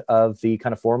end of the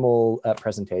kind of formal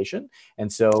presentation.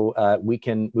 And so we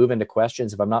can move into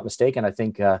questions. If I'm not mistaken, I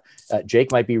think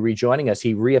Jake might be rejoining us.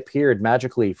 He reappeared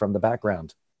magically from the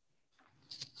background.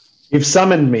 You've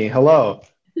summoned me. Hello,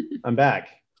 I'm back.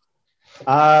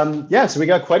 Yeah, so we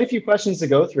got quite a few questions to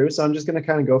go through. So I'm just going to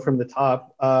kind of go from the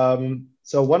top.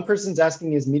 So one person's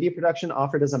asking, is media production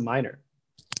offered as a minor?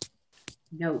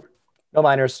 No. No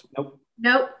minors. Nope.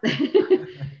 Nope.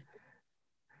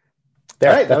 There,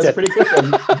 all right, that was a pretty quick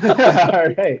one.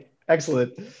 All right,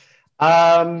 excellent.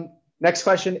 Next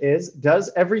question is, does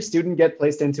every student get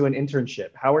placed into an internship?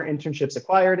 How are internships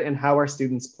acquired and how are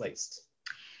students placed?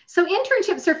 So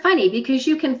internships are funny because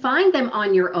you can find them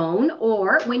on your own,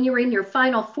 or when you're in your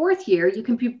final 4th year, you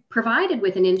can be provided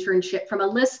with an internship from a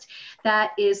list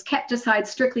that is kept aside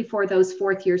strictly for those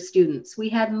 4th year students. We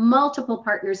have multiple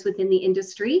partners within the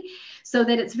industry, so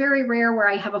that it's very rare where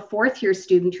I have a 4th year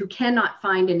student who cannot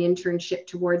find an internship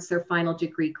towards their final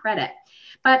degree credit.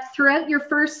 But throughout your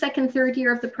 1st, 2nd, 3rd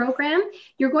year of the program,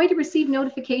 you're going to receive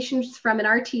notifications from an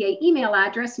RTA email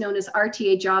address known as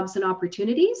RTA Jobs and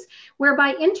Opportunities,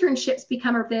 whereby internships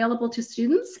become available to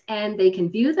students and they can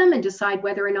view them and decide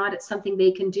whether or not it's something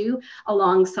they can do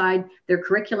alongside their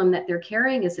curriculum that they're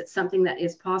carrying. Is it something that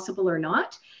is possible or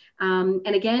not? And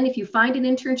again, if you find an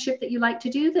internship that you like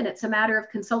to do, then it's a matter of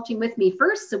consulting with me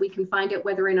first so we can find out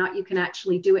whether or not you can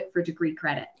actually do it for degree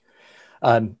credit.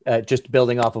 Just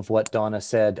building off of what Donna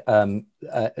said,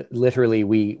 literally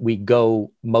we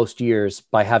go most years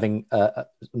by having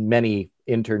many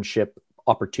internship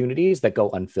opportunities that go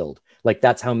unfilled. Like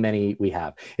that's how many we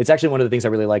have. It's actually one of the things I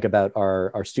really like about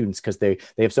our students, because they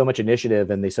have so much initiative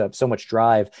and they have so much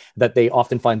drive that they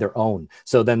often find their own.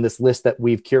 So then this list that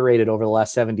we've curated over the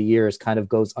last 70 years kind of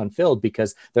goes unfilled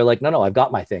because they're like, no, I've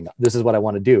got my thing. This is what I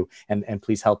want to do. And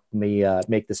please help me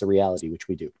make this a reality, which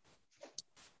we do.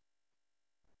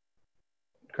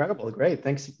 Incredible. Great.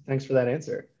 Thanks for that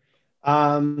answer.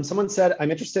 Someone said, I'm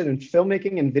interested in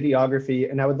filmmaking and videography,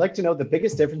 and I would like to know the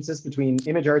biggest differences between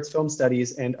image arts film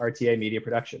studies and RTA media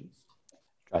production.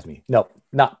 Trust me. No,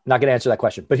 not going to answer that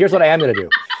question, but here's what I am going to do.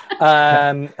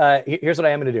 Here's what I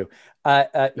am going to do.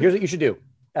 Here's what you should do.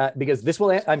 Because this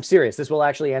will, I'm serious, this will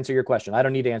actually answer your question. I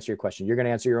don't need to answer your question. You're going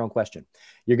to answer your own question.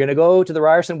 You're going to go to the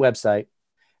Ryerson website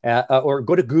or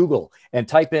go to Google and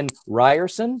type in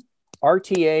Ryerson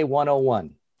RTA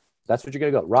 101. That's what you're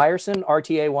going to go. Ryerson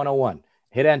RTA 101.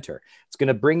 Hit enter. It's going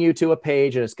to bring you to a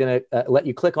page and it's going to let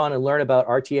you click on and learn about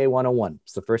RTA 101.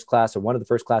 It's the first class or one of the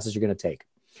first classes you're going to take.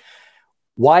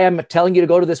 Why I'm telling you to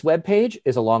go to this web page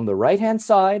is along the right-hand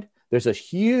side. There's a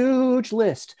huge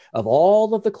list of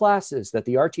all of the classes that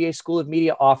the RTA School of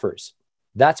Media offers.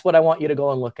 That's what I want you to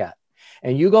go and look at.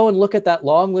 And you go and look at that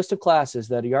long list of classes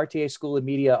that the RTA School of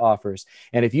Media offers.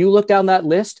 And if you look down that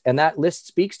list and that list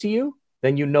speaks to you,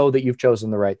 then you know that you've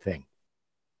chosen the right thing.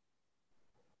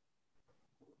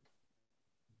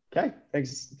 Okay,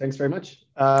 thanks very much.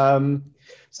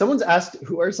 Someone's asked,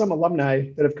 who are some alumni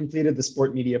that have completed the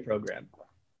sport media program?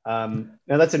 Now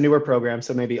that's a newer program,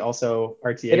 so maybe also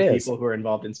RTA people who are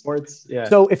involved in sports. Yeah.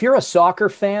 So if you're a soccer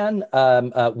fan,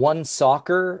 One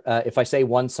Soccer, if I say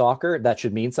One Soccer, that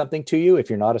should mean something to you.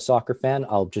 If you're not a soccer fan,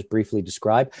 I'll just briefly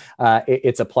describe.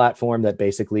 It's a platform that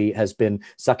basically has been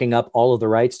sucking up all of the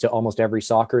rights to almost every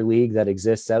soccer league that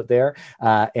exists out there.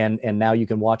 And now you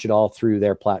can watch it all through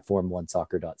their platform,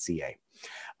 onesoccer.ca.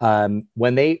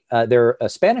 When they're a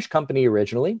Spanish company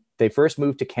originally. They first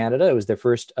moved to Canada. It was their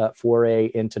first foray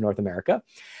into North America.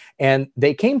 And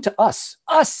they came to us.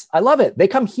 I love it. They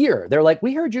come here. They're like,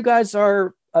 we heard you guys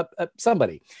are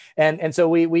somebody. And so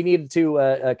we needed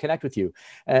to connect with you.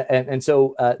 And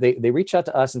so they reached out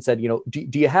to us and said, you know,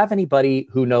 do you have anybody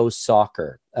who knows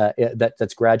soccer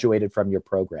that's graduated from your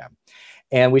program?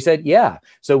 And we said, yeah.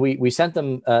 So we sent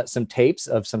them some tapes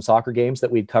of some soccer games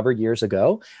that we'd covered years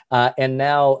ago. And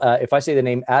now if I say the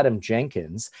name Adam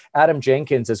Jenkins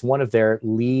is one of their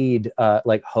lead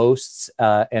hosts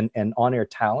and on-air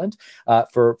talent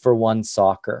for One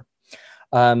Soccer.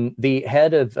 The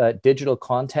head of digital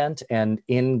content and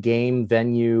in-game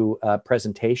venue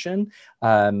presentation.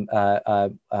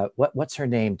 What's her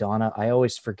name, Donna? I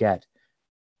always forget.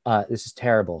 This is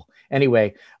terrible.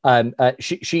 Anyway,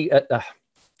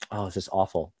 oh, this is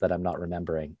awful that I'm not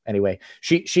remembering. Anyway,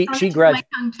 she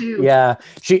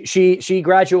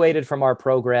graduated from our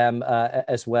program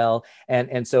as well,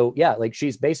 and so yeah, like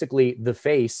she's basically the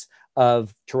face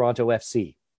of Toronto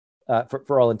FC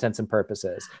for all intents and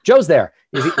purposes. Joe's there.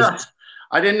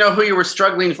 I didn't know who you were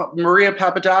struggling for. Maria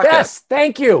Papadakis. Yes,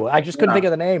 thank you. I just couldn't think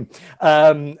of the name.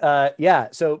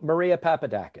 So Maria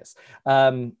Papadakis.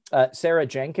 Sarah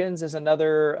Jenkins is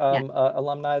another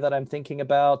alumni that I'm thinking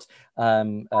about.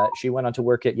 She went on to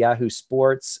work at Yahoo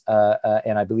Sports,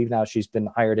 and I believe now she's been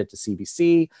hired at the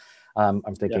CBC.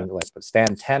 I'm thinking like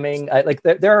Stan Temming.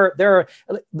 There are.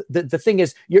 The thing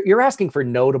is, you're asking for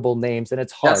notable names, and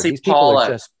it's hard. Jesse These people Pollock.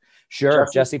 are just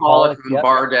Jesse Pollock.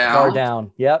 Bar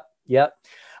Down. Yep.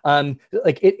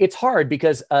 It's hard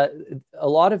because a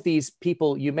lot of these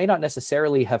people you may not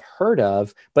necessarily have heard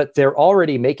of, but they're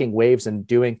already making waves and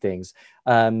doing things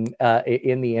in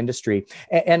the industry.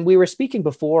 And we were speaking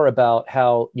before about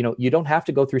how, you don't have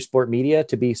to go through sport media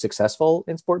to be successful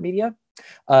in sport media.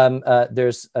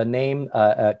 There's a name,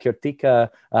 Kirtika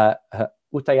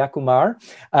Uttayakumar,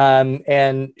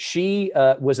 and she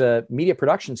was a media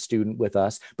production student with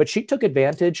us, but she took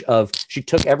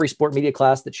every sport media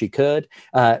class that she could.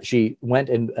 She went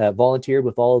and volunteered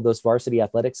with all of those varsity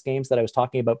athletics games that I was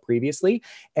talking about previously.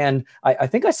 And I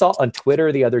think I saw on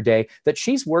Twitter the other day that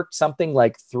she's worked something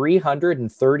like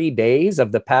 330 days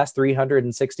of the past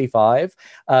 365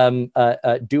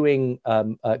 doing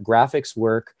graphics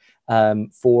work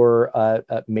for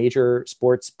major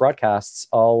sports broadcasts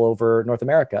all over North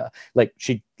America. Like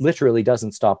she literally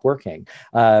doesn't stop working.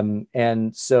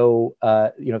 And so,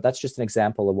 that's just an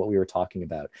example of what we were talking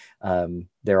about.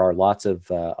 There are lots of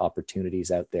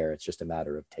opportunities out there. It's just a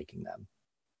matter of taking them.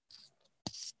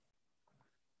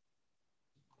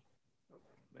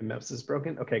 My mouse is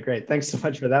broken. Okay, great. Thanks so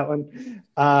much for that one.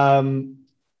 I'm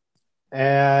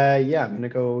going to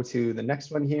go to the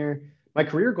next one here. My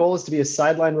career goal is to be a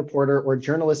sideline reporter or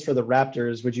journalist for the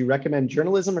Raptors. Would you recommend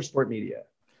journalism or sport media?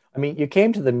 I mean, you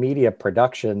came to the media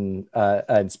production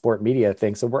and sport media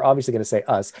thing, so we're obviously going to say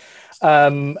us.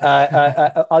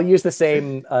 I'll use the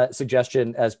same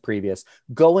suggestion as previous.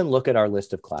 Go and look at our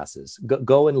list of classes.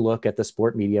 Go and look at the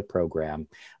sport media program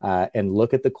and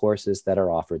look at the courses that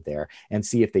are offered there and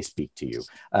see if they speak to you.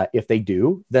 If they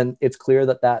do, then it's clear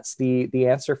that that's the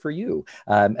answer for you.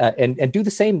 And do the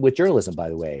same with journalism, by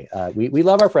the way. We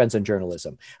love our friends in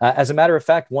journalism. As a matter of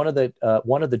fact, one of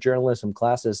the journalism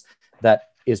classes that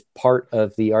is part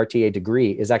of the RTA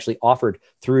degree is actually offered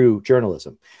through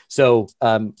journalism. So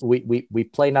we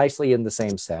play nicely in the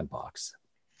same sandbox.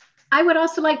 I would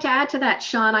also like to add to that,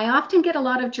 Sean. I often get a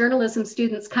lot of journalism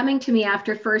students coming to me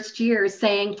after first year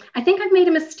saying, I think I've made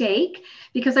a mistake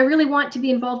because I really want to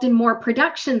be involved in more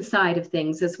production side of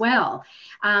things as well.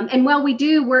 And while we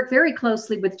do work very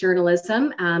closely with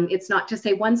journalism, it's not to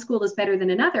say one school is better than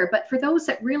another, but for those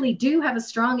that really do have a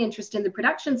strong interest in the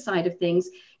production side of things,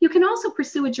 you can also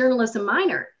pursue a journalism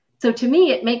minor. So to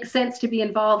me, it makes sense to be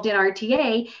involved in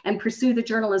RTA and pursue the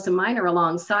journalism minor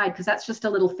alongside, because that's just a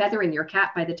little feather in your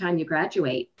cap by the time you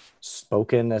graduate.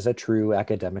 Spoken as a true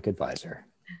academic advisor.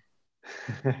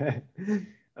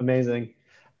 Amazing.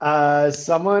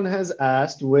 Someone has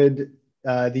asked, would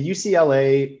the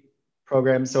UCLA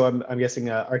program, so I'm guessing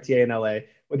RTA in LA,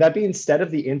 would that be instead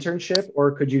of the internship,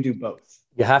 or could you do both?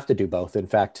 You have to do both. In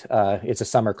fact, it's a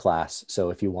summer class. So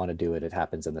if you want to do it, it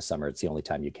happens in the summer. It's the only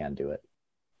time you can do it.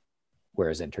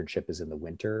 Whereas internship is in the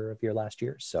winter of your last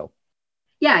year. So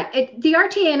yeah, the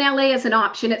RTA in LA is an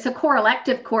option. It's a core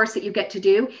elective course that you get to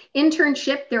do.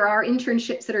 Internship, there are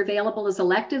internships that are available as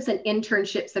electives and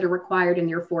internships that are required in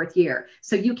your fourth year.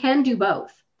 So you can do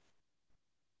both.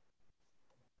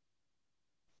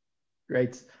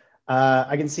 Great.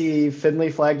 I can see Finley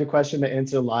flagged a question to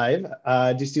answer live.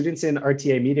 Do students in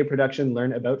RTA media production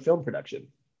learn about film production?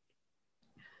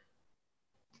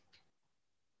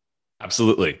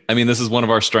 Absolutely. I mean, this is one of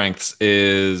our strengths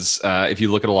is if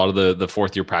you look at a lot of the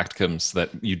fourth year practicums that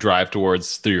you drive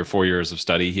towards through your 4 years of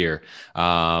study here,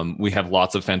 we have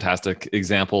lots of fantastic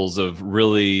examples of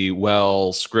really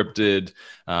well scripted,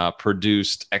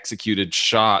 produced, executed,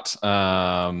 shot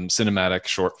cinematic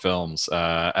short films,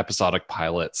 episodic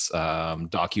pilots,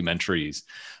 documentaries.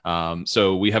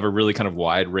 So we have a really kind of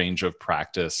wide range of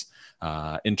practice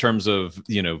in terms of,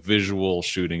 visual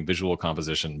shooting, visual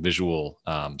composition, visual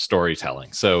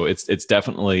storytelling. So it's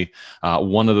definitely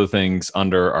one of the things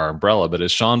under our umbrella. But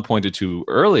as Sean pointed to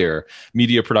earlier,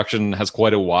 media production has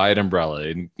quite a wide umbrella,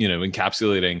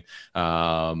 encapsulating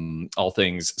all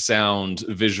things sound,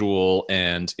 visual,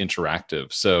 and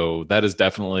interactive. So that is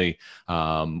definitely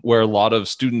where a lot of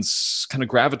students kind of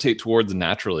gravitate towards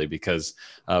naturally because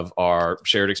of our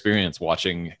shared experience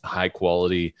watching high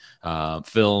quality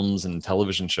films and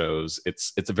television shows.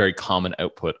 It's a very common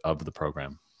output of the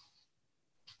program.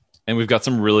 And we've got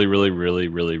some really, really, really,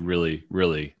 really, really,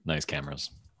 really nice cameras.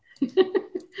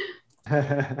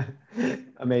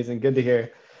 Amazing. Good to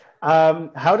hear.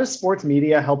 How does sports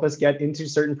media help us get into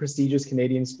certain prestigious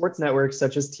Canadian sports networks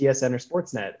such as TSN or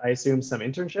Sportsnet? I assume some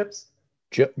internships.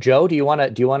 Joe, do you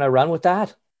want to run with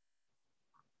that?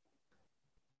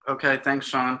 Okay, thanks,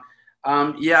 Sean.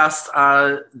 Yes,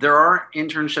 there are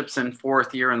internships in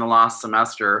fourth year in the last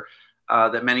semester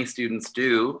that many students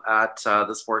do at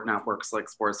the sport networks like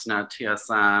Sportsnet,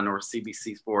 TSN, or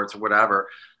CBC Sports or whatever.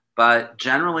 But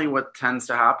generally what tends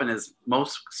to happen is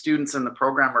most students in the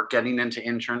program are getting into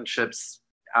internships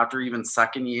after even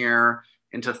second year,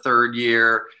 into third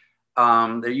year.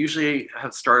 They usually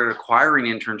have started acquiring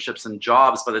internships and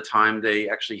jobs by the time they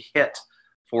actually hit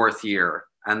fourth year.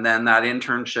 And then that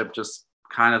internship just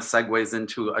kind of segues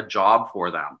into a job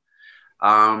for them.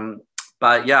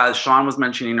 But yeah, as Sean was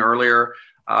mentioning earlier,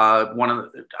 one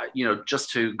of the,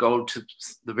 just to go to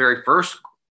the very first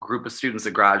group of students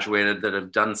that graduated that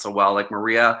have done so well, like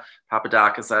Maria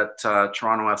Papadakis at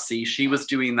Toronto FC, she was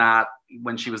doing that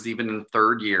when she was even in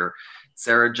third year.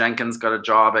 Sarah Jenkins got a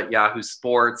job at Yahoo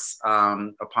Sports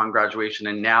upon graduation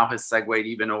and now has segued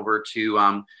even over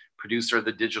to producer of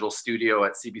the digital studio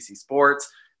at CBC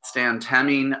Sports. Stan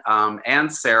Temming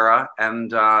and Sarah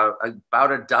and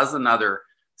about a dozen other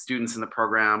students in the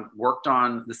program worked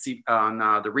on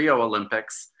the Rio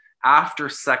Olympics after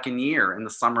second year in the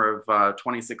summer of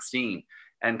 2016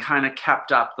 and kind of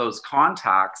kept up those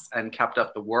contacts and kept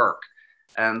up the work.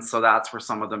 And so that's where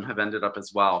some of them have ended up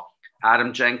as well.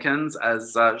 Adam Jenkins,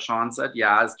 as Sean said,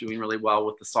 is doing really well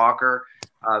with the soccer.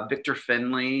 Victor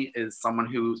Finley is someone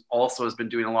who also has been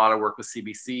doing a lot of work with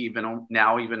CBC, even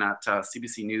at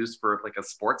CBC News for like a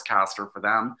sportscaster for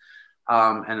them.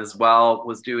 And as well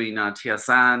was doing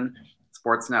TSN,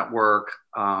 Sports Network,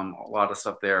 a lot of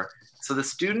stuff there. So the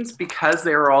students, because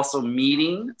they are also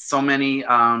meeting so many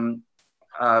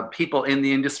people in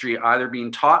the industry, either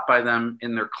being taught by them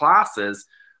in their classes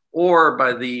or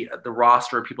by the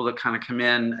roster of people that kind of come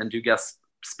in and do guest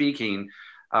speaking,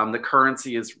 the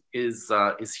currency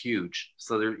is huge.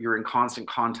 So you're in constant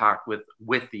contact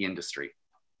with the industry.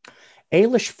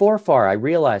 Ailish Forfar, I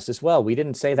realized as well. We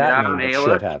didn't say that name, but Ailish,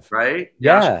 should have. Right?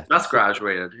 Yeah. She just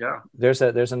graduated. Yeah.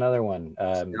 There's another one.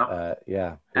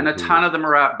 Yeah. And a ton of them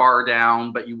are at Bar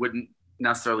Down, but you wouldn't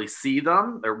necessarily see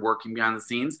them. They're working behind the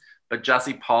scenes. But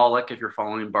Jesse Pollock, if you're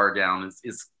following Bar Down,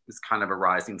 is kind of a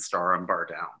rising star on Bar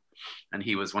Down. And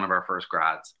he was one of our first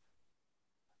grads.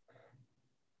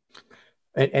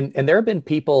 And there have been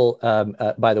people,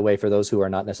 by the way, for those who are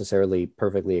not necessarily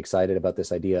perfectly excited about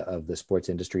this idea of the sports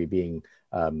industry being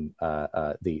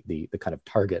the kind of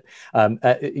target.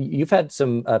 You've had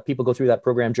some people go through that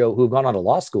program, Joe, who've gone on to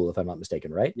law school, if I'm not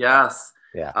mistaken, right? Yes.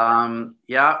 Yeah.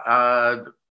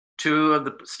 Two of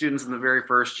the students in the very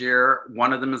first year,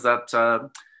 one of them is at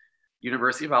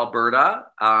University of Alberta,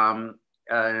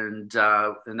 and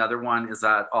another one is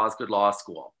at Osgoode Law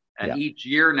School. And each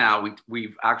year now,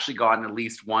 we've actually gotten at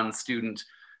least one student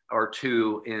or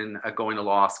two in going to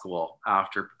law school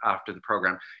after the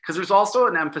program. Because there's also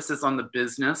an emphasis on the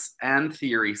business and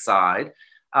theory side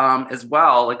as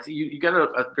well. Like you get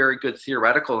a very good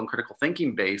theoretical and critical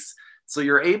thinking base. So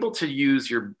you're able to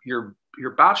use your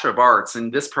Bachelor of Arts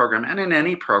in this program, and in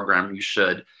any program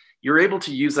you're able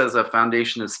to use as a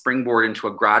foundation, as springboard into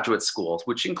a graduate school,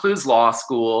 which includes law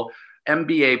school,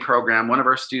 MBA program. One of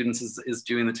our students is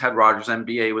doing the Ted Rogers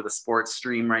MBA with a sports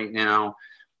stream right now.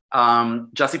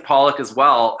 Jesse Pollock as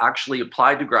well actually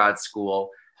applied to grad school,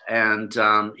 and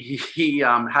he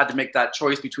had to make that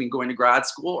choice between going to grad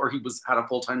school or he had a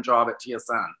full-time job at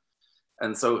TSN.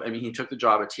 And so, I mean, he took the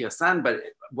job at TSN, but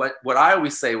what I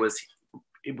always say was,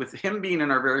 with him being in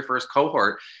our very first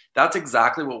cohort, that's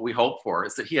exactly what we hope for,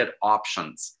 is that he had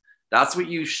options. That's what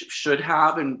you should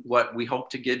have, and what we hope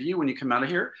to give you when you come out of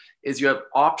here is you have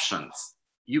options.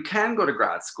 You can go to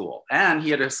grad school, and he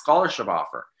had a scholarship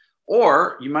offer,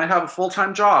 or you might have a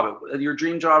full-time job, your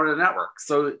dream job at a network.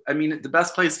 So, I mean, the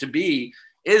best place to be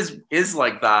is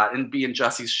like that, and be in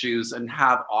Jesse's shoes and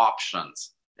have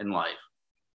options in life.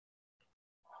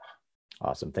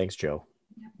 Awesome. Thanks, Joe.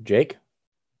 Jake?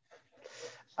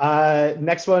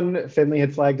 Next one, Finley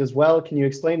had flagged as well. Can you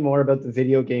explain more about the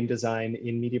video game design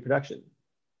in media production?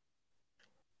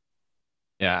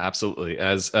 Yeah, absolutely.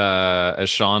 As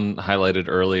Sean highlighted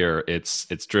earlier, it's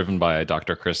driven by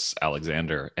Dr. Chris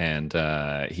Alexander, and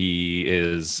he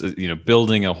is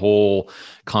building a whole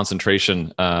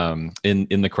concentration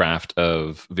in the craft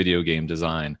of video game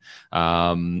design.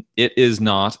 It is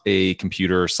not a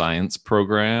computer science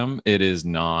program. It is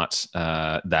not.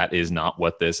 That is not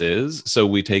what this is. So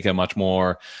we take a much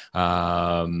more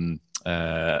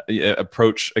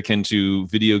approach akin to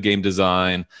video game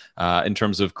design in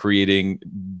terms of creating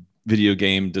video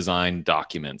game design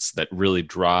documents that really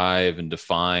drive and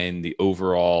define the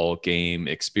overall game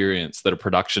experience that a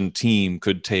production team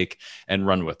could take and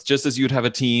run with. Just as you'd have a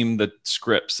team that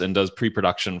scripts and does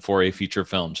pre-production for a feature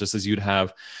film, just as you'd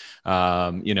have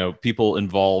people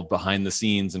involved behind the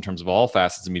scenes in terms of all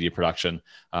facets of media production.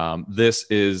 This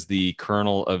is the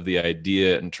kernel of the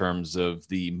idea in terms of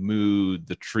the mood,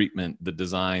 the treatment, the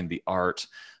design, the art,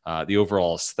 the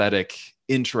overall aesthetic,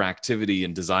 interactivity,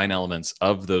 and design elements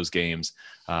of those games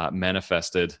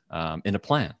manifested in a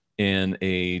plan, in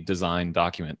a design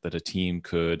document that a team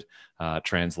could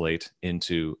translate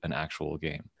into an actual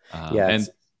game.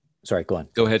 Sorry, go on.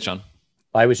 Go ahead, Sean.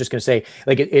 I was just going to say,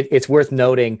 like, it's worth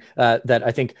noting that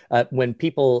I think when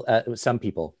some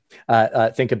people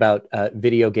think about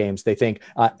video games, they think,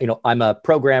 I'm a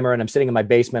programmer and I'm sitting in my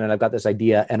basement and I've got this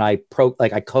idea and I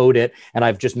code it and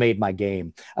I've just made my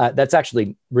game. That's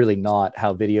actually really not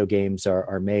how video games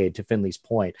are made. To Finley's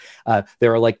point,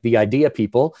 there are like the idea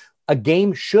people. A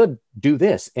game should do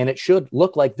this, and it should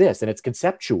look like this, and it's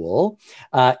conceptual.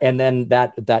 And then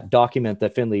that document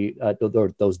that Finley,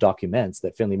 or those documents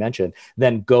that Finley mentioned,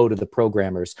 then go to the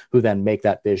programmers who then make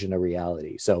that vision a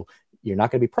reality. So you're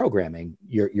not going to be programming.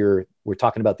 We're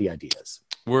talking about the ideas.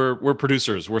 We're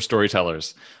producers, we're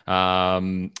storytellers,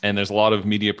 and there's a lot of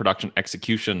media production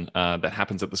execution that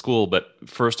happens at the school. But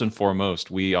first and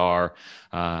foremost, we are,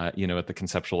 at the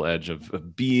conceptual edge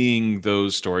of being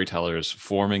those storytellers,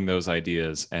 forming those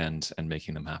ideas, and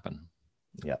making them happen.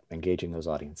 Yeah, engaging those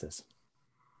audiences.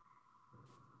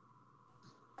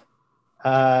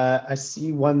 I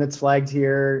see one that's flagged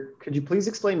here. Could you please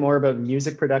explain more about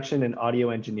music production and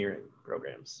audio engineering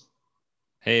programs?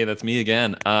 Hey, that's me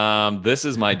again. This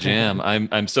is my jam.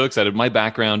 I'm so excited. My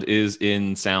background is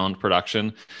in sound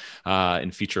production, in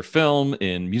feature film,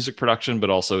 in music production, but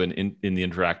also in the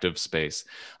interactive space.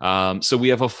 So we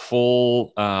have a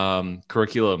full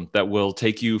curriculum that will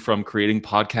take you from creating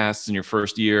podcasts in your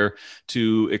first year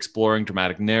to exploring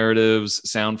dramatic narratives,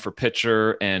 sound for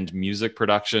picture, and music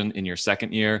production in your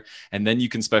second year. And then you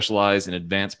can specialize in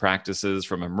advanced practices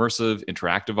from immersive,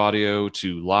 interactive audio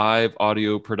to live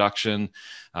audio production,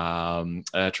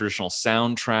 traditional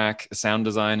soundtrack, sound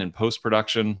design, and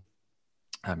post-production.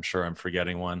 I'm sure I'm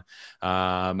forgetting one.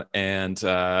 And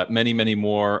many, many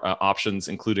more options,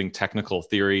 including technical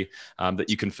theory that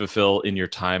you can fulfill in your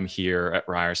time here at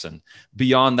Ryerson.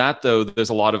 Beyond that, though, there's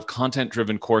a lot of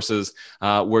content-driven courses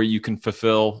where you can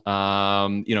fulfill,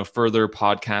 further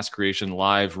podcast creation,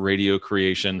 live radio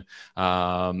creation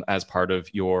as part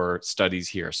of your studies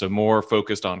here. So more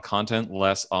focused on content,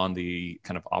 less on the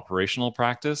kind of operational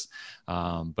practice,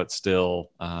 but still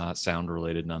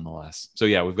sound-related nonetheless. So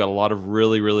yeah, we've got a lot of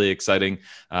really exciting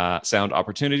sound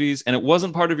opportunities. And it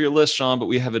wasn't part of your list, Sean, but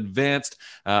we have advanced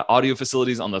audio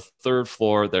facilities on the third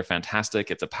floor. They're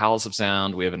fantastic. It's a palace of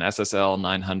sound. We have an SSL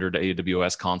 900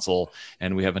 AWS console,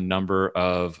 and we have a number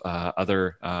of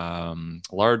other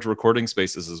large recording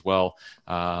spaces as well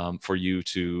for you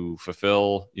to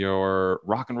fulfill your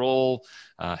rock and roll,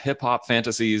 hip hop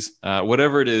fantasies,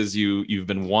 whatever it is you've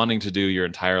been wanting to do your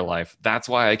entire life. That's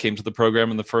why I came to the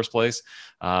program in the first place.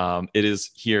 It is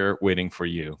here waiting for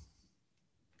you.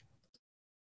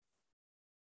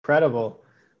 Incredible.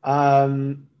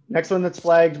 Next one that's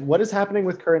flagged, what is happening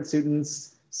with current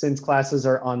students since classes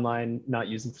are online, not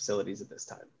using facilities at this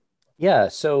time? Yeah,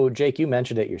 so Jake, you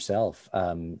mentioned it yourself.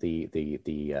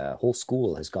 The whole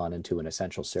school has gone into an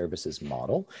essential services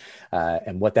model.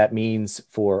 And what that means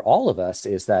for all of us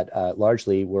is that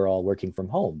largely we're all working from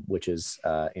home, which is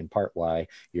in part why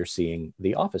you're seeing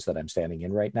the office that I'm standing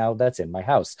in right now. That's in my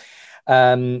house.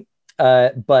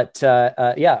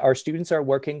 Yeah, our students are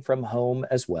working from home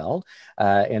as well.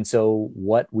 And so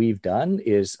what we've done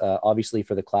is obviously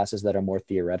for the classes that are more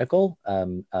theoretical,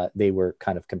 they were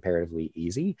kind of comparatively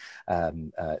easy.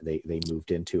 They moved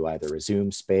into either a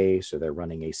Zoom space or they're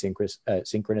running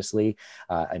asynchronously.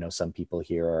 I know some people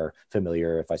here are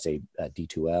familiar, if I say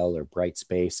D2L or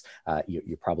Brightspace,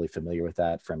 you're probably familiar with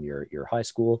that from your high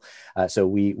school. So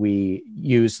we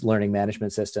use learning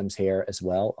management systems here as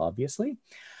well, obviously.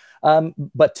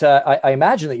 But I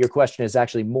imagine that your question is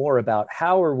actually more about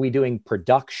how are we doing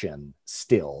production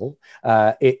still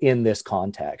in this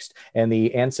context? And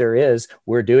the answer is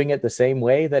we're doing it the same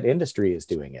way that industry is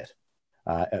doing it.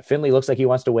 Finley looks like he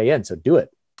wants to weigh in, so do it.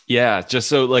 Yeah, just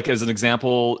so like as an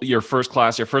example, your first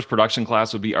production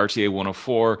class would be RTA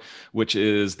 104, which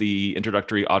is the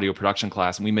introductory audio production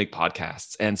class, and we make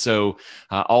podcasts. And so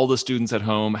all the students at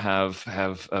home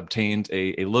have obtained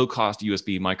a low-cost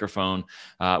USB microphone.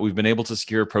 We've been able to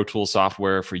secure Pro Tools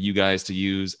software for you guys to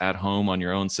use at home on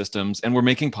your own systems, and we're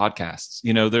making podcasts.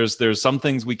 You know, there's some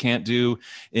things we can't do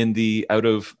in the out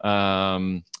of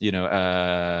the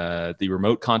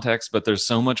remote context, but there's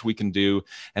so much we can do.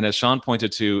 And as Sean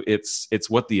pointed to, it's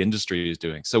what the industry is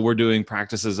doing. So we're doing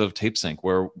practices of tape sync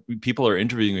where people are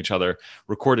interviewing each other,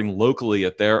 recording locally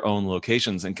at their own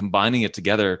locations and combining it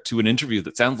together to an interview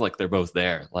that sounds like they're both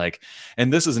there.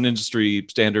 And this is an industry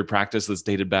standard practice that's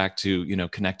dated back to,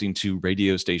 connecting two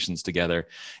radio stations together.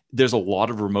 There's a lot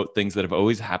of remote things that have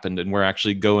always happened, and we're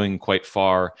actually going quite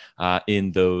far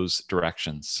in those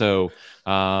directions. So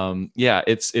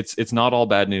it's not all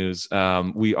bad news.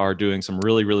 We are doing some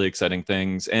really exciting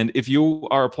things. And if you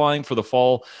are applying for the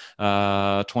fall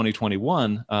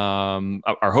 2021,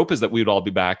 our hope is that we would all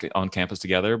be back on campus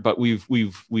together. But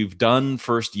we've done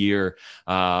first year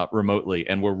remotely,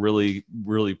 and we're really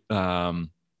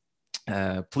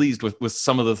pleased with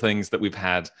some of the things that we've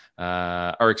had,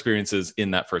 our experiences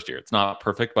in that first year. It's not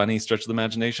perfect by any stretch of the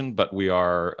imagination, but we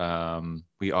are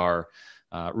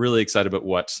really excited about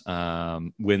what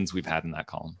wins we've had in that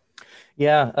column.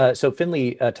 Yeah, so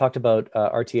Finley talked about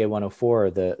RTA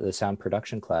 104, the sound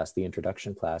production class, the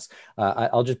introduction class.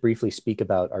 I'll just briefly speak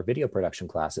about our video production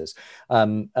classes.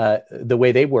 The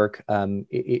way they work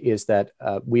is that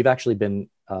we've actually been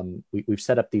we've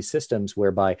set up these systems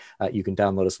whereby you can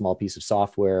download a small piece of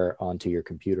software onto your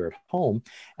computer at home,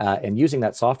 and using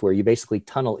that software, you basically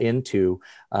tunnel into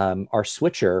our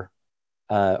switcher.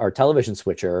 Our television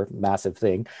switcher, massive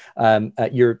thing,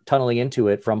 you're tunneling into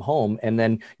it from home, and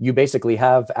then you basically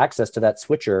have access to that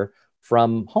switcher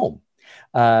from home.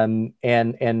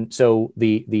 And so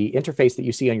the interface that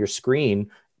you see on your screen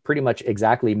pretty much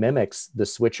exactly mimics the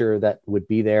switcher that would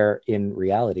be there in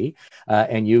reality.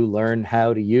 And you learn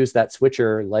how to use that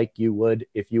switcher like you would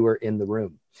if you were in the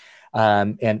room.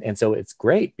 And so it's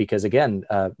great because again,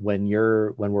 when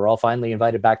we're all finally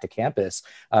invited back to campus,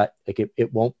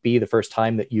 it won't be the first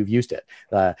time that you've used it.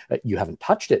 You haven't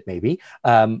touched it maybe,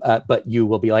 but you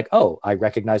will be like, oh, I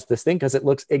recognize this thing because it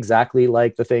looks exactly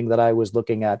like the thing that I was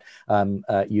looking at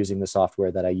using the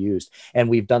software that I used. And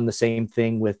we've done the same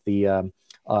thing with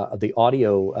the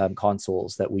audio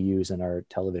consoles that we use in our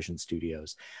television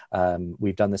studios.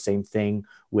 We've done the same thing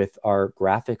with our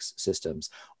graphics systems.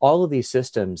 All of these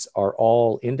systems are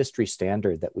all industry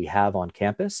standard that we have on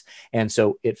campus. And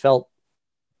so it felt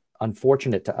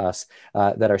unfortunate to us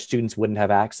that our students wouldn't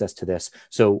have access to this.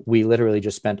 So we literally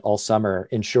just spent all summer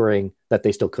ensuring that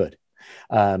they still could.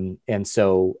 And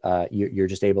so you're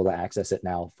just able to access it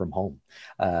now from home.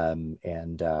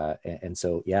 And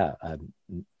so, yeah,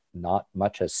 not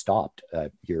much has stopped.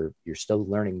 You're still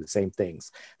learning the same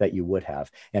things that you would have.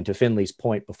 And to Finley's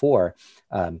point before,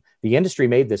 the industry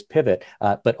made this pivot,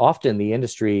 but often the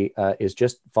industry is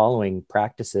just following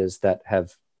practices that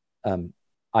have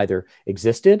either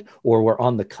existed or were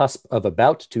on the cusp of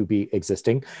about to be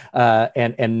existing.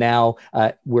 And now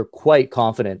we're quite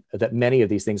confident that many of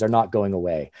these things are not going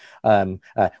away.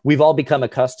 We've all become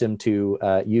accustomed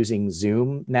to using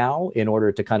Zoom now in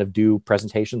order to kind of do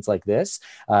presentations like this.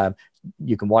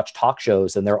 You can watch talk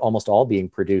shows and they're almost all being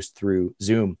produced through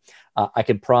Zoom. I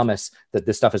can promise that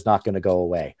this stuff is not going to go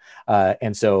away.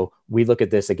 And so we look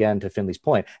at this, again, to Finley's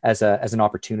point, as an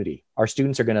opportunity. Our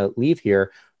students are going to leave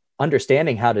here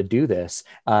understanding how to do this.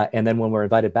 And then when we're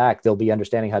invited back, they'll be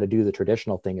understanding how to do the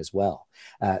traditional thing as well.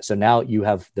 So now you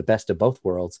have the best of both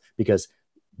worlds because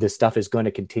this stuff is going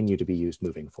to continue to be used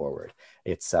moving forward.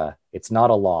 It's not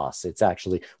a loss. It's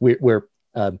actually, we're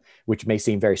which may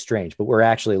seem very strange, but we're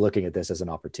actually looking at this as an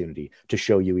opportunity to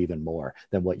show you even more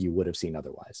than what you would have seen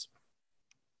otherwise.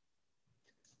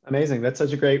 Amazing. That's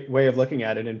such a great way of looking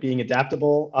at it. And being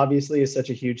adaptable, obviously, is such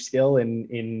a huge skill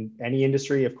in any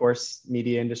industry, of course,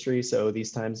 media industry. So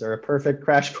these times are a perfect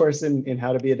crash course in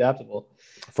how to be adaptable.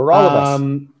 For all of us.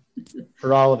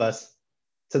 For all of us.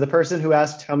 To the person who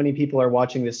asked how many people are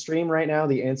watching this stream right now,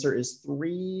 the answer is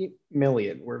 3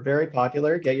 million. We're very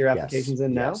popular. Get your applications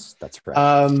in now. Yes, that's correct.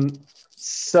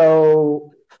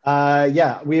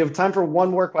 Yeah, we have time for one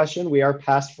more question. We are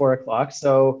past 4 o'clock.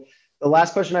 So the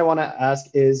last question I want to ask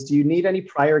is, do you need any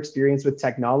prior experience with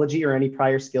technology or any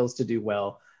prior skills to do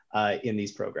well in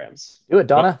these programs? Do it,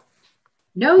 Donna.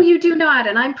 No, you do not.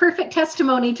 And I'm perfect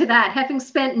testimony to that, having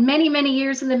spent many, many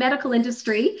years in the medical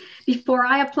industry before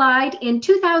I applied in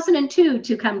 2002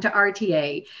 to come to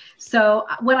RTA. So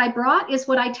what I brought is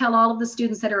what I tell all of the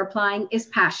students that are applying is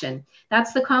passion.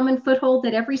 That's the common foothold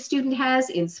that every student has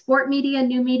in sport media,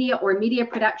 new media, or media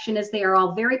production, as they are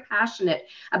all very passionate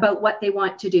about what they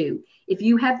want to do. If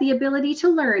you have the ability to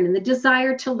learn and the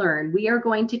desire to learn, we are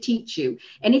going to teach you.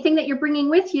 Anything that you're bringing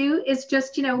with you is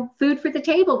just, food for the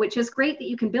table, which is great that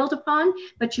you can build upon,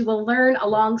 but you will learn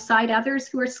alongside others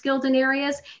who are skilled in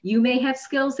areas. You may have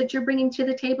skills that you're bringing to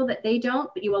the table that they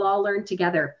don't, but you will all learn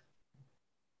together.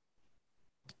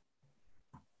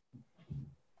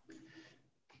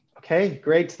 Okay,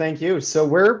 great. Thank you. So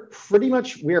we're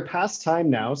past time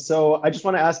now. So I just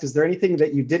want to ask, is there anything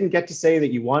that you didn't get to say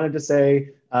that you wanted to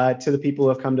say to the people who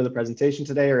have come to the presentation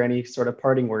today, or any sort of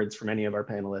parting words from any of our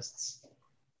panelists?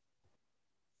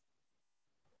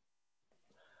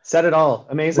 Said it all.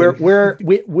 Amazing. We're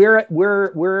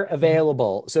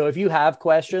available. So if you have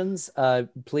questions,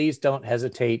 please don't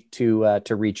hesitate to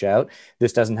reach out.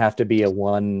 This doesn't have to be a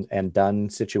one and done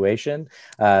situation.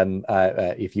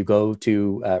 If you go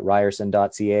to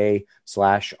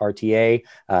ryerson.ca/RTA,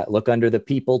 look under the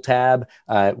People tab.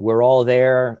 We're all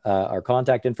there. Our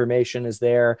contact information is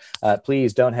there.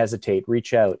 Please don't hesitate.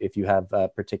 Reach out if you have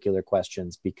particular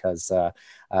questions, because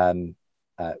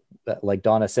like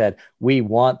Donna said, we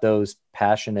want those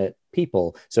passionate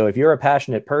people. So if you're a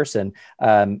passionate person,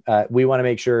 we want to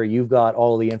make sure you've got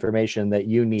all the information that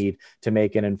you need to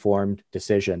make an informed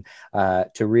decision,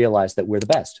 to realize that we're the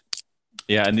best.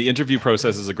 Yeah, and the interview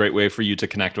process is a great way for you to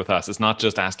connect with us. It's not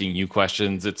just asking you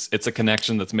questions. It's a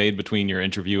connection that's made between your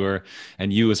interviewer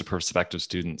and you as a prospective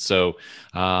student. So,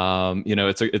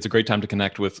 it's a great time to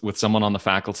connect with someone on the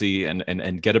faculty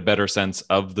and get a better sense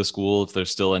of the school if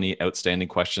there's still any outstanding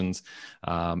questions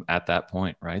at that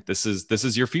point, right? This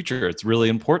is your future. It's really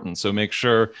important. So make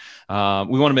sure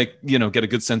we want to get a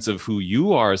good sense of who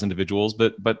you are as individuals,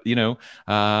 but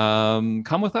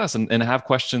come with us and have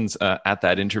questions at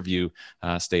that interview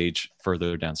stage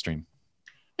further downstream.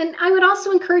 And I would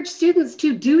also encourage students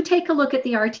to take a look at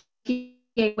the RTA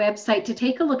website to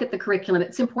take a look at the curriculum.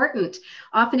 It's important.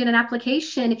 Often in an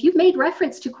application, if you've made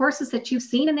reference to courses that you've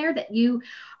seen in there that you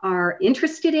are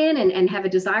interested in and have a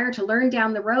desire to learn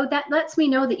down the road, that lets me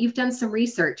know that you've done some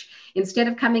research instead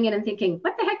of coming in and thinking,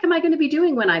 what the heck am I going to be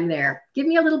doing when I'm there? Give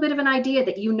me a little bit of an idea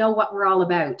that you know what we're all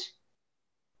about.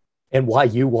 And why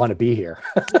you want to be here.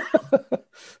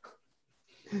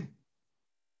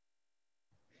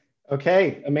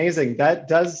 Okay, amazing.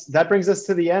 That brings us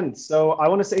to the end. So I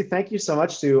want to say thank you so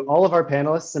much to all of our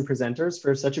panelists and presenters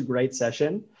for such a great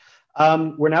session.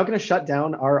 We're now going to shut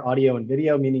down our audio and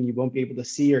video, meaning you won't be able to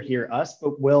see or hear us,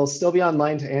 but we'll still be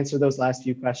online to answer those last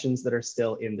few questions that are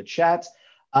still in the chat.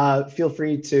 Feel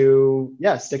free to,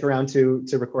 stick around to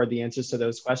record the answers to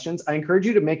those questions. I encourage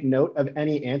you to make note of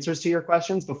any answers to your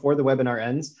questions before the webinar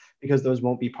ends, because those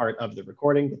won't be part of the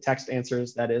recording, the text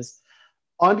answers, that is.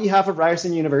 On behalf of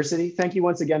Ryerson University, thank you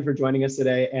once again for joining us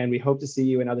today, and we hope to see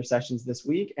you in other sessions this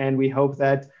week, and we hope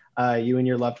that you and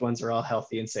your loved ones are all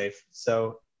healthy and safe.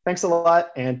 So thanks a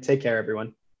lot, and take care,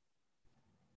 everyone.